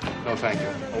 No, thank you.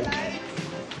 Okay.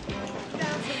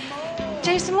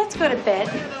 Jason, let's go to bed.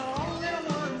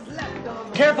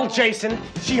 Careful, Jason.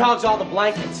 She hogs all the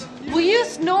blankets. Will you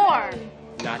snore?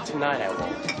 Not tonight, I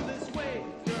won't.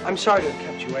 I'm sorry to have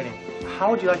kept you waiting. How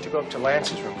would you like to go up to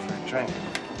Lance's room for a drink?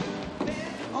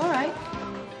 All right.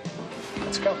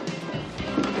 Let's go.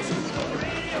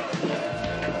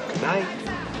 Good night.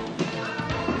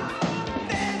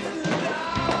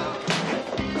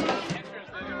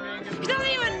 He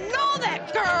doesn't even know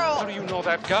that girl. How do you know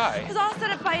that guy? He was all set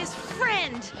up by his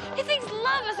friend. He thinks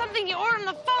love is something you order on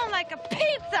the phone like a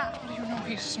pizza. How do you know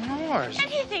he snores? And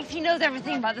he thinks he knows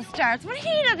everything about the stars when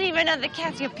he doesn't even know that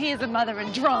Cassiopeia is a mother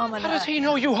in drama. How does he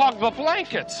know you hog the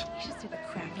blankets? You should see the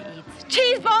crap he eats.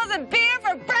 Cheese balls and beer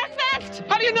for breakfast?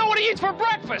 How do you know what he eats for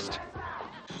breakfast?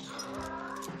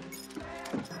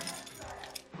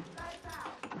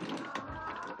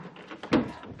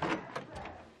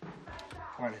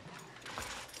 Morning.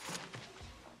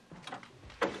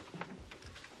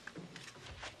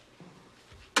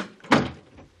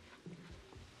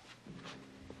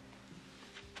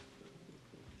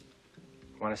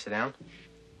 Want to sit down?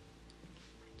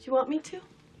 Do you want me to?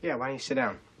 Yeah, why don't you sit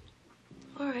down?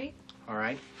 All right. All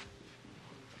right.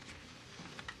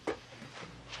 Do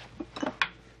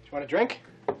you want a drink?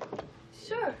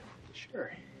 Sure.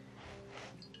 Sure.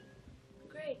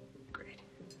 Great. Great.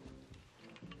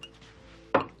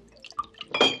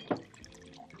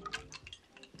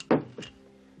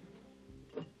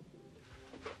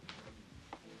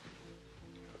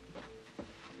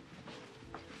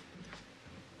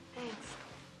 Thanks.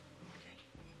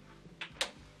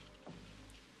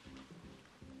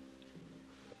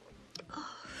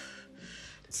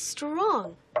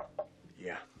 wrong.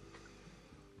 Yeah.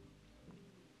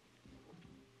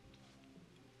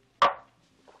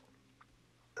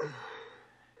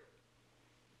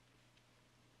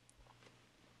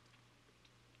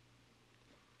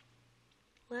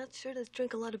 Lad sure does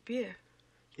drink a lot of beer.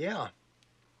 Yeah.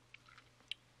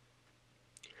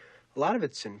 A lot of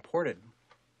it's imported.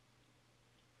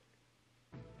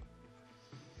 Are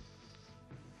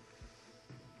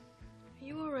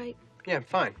you all right? Yeah, I'm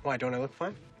fine. Why, don't I look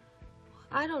fine?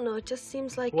 I don't know. It just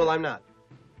seems like... Well, I'm not.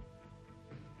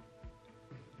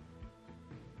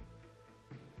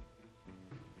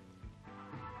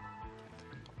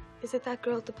 Is it that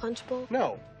girl at the punch bowl?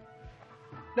 No.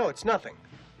 No, it's nothing.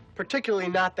 Particularly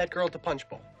not that girl at the punch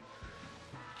bowl.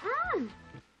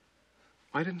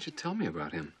 Why didn't you tell me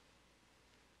about him?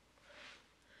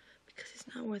 Because he's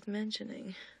not worth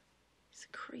mentioning. He's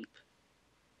a creep.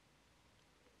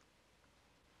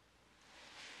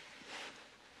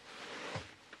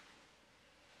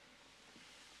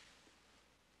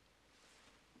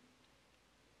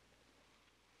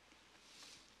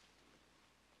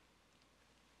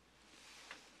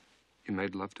 You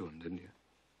made love to him, didn't you?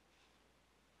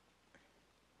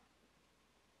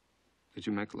 Did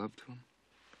you make love to him?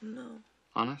 No.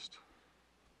 Honest?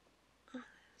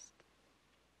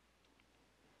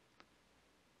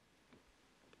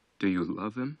 Do you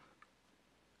love him?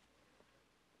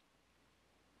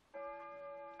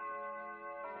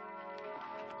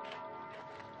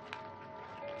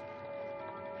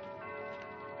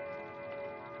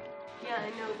 Yeah, I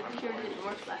know. The computer didn't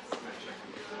work last semester.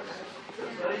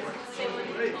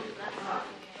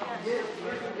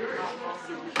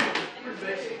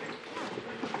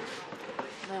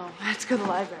 No, I have to go to the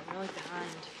library. I'm really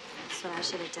behind. That's what I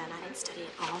should have done. I didn't study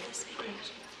at all this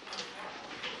vacation.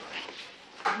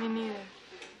 Me neither.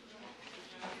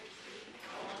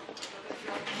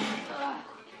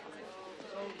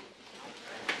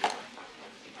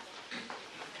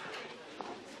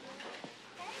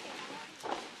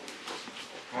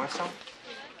 Want some?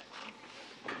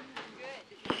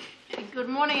 Good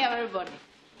morning, everybody.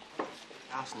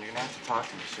 Allison, you're gonna have to talk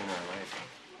to me sooner or later.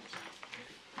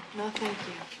 No, thank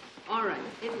you. All right,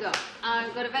 here we go.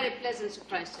 I've got a very pleasant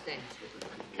surprise today.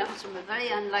 It comes from a very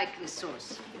unlikely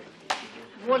source.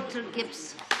 Walter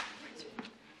Gibson.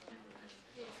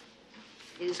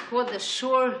 It is called The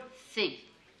Sure Thing.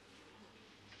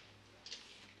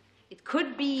 It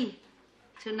could be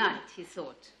tonight, he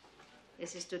thought,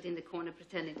 as he stood in the corner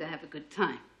pretending to have a good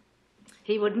time.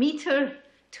 He would meet her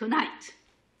tonight.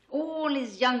 All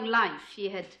his young life, he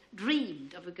had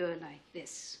dreamed of a girl like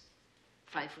this.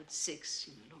 5'6",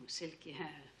 long silky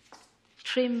hair,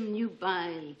 trim,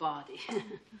 nubile body.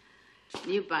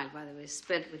 Nubile, by the way,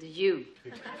 spelled with a U.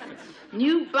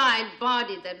 Nubile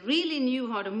body that really knew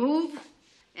how to move,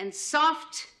 and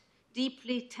soft,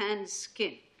 deeply tanned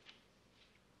skin.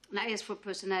 Now, as for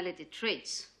personality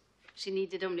traits, she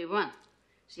needed only one.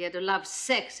 She had to love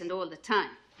sex and all the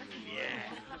time. Yeah.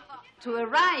 To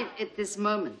arrive at this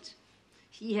moment,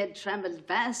 he had traveled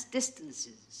vast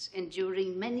distances,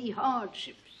 enduring many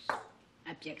hardships.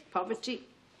 Abject poverty,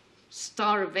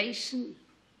 starvation,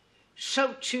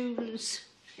 show tunes,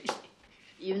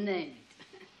 you name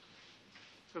it.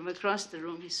 From across the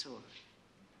room, he saw her.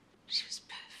 She was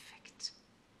perfect.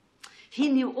 He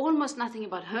knew almost nothing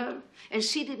about her, and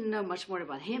she didn't know much more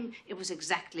about him. It was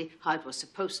exactly how it was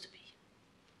supposed to be.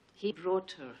 He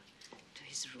brought her to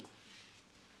his room.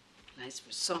 Lights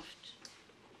were soft.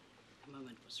 The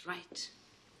moment was right.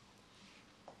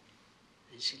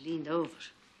 Then she leaned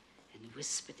over and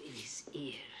whispered in his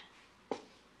ear,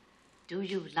 "Do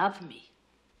you love me?"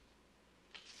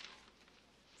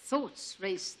 Thoughts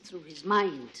raced through his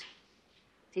mind.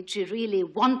 Did she really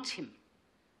want him?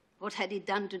 What had he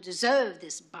done to deserve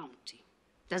this bounty?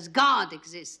 Does God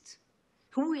exist?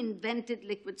 Who invented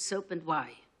liquid soap and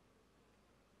why?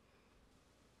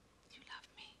 Do you love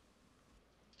me?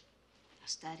 Now,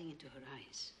 staring into her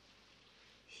eyes,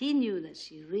 he knew that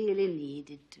she really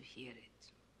needed to hear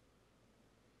it.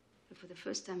 But for the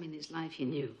first time in his life, he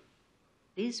knew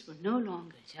these were no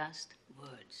longer just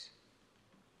words.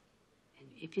 And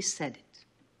if he said it,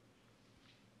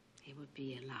 it would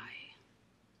be a lie.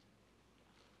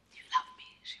 Do you love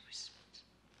me? She whispered.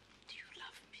 Do you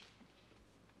love me?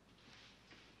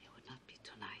 It would not be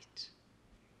tonight.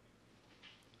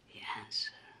 The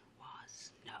answer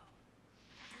was no.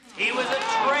 He was a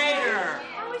traitor!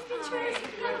 Always been traitors.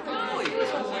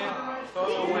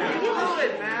 Hold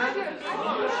it, man.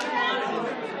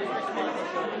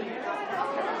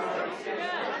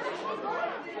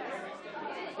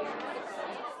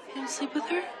 You don't sleep with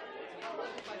her?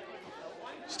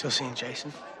 Still seeing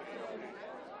Jason?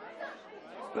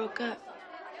 broke up.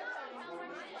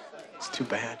 It's too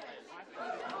bad.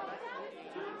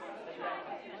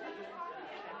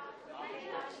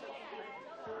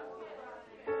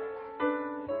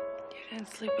 You didn't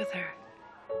sleep with her.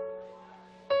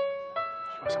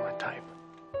 She wasn't my type.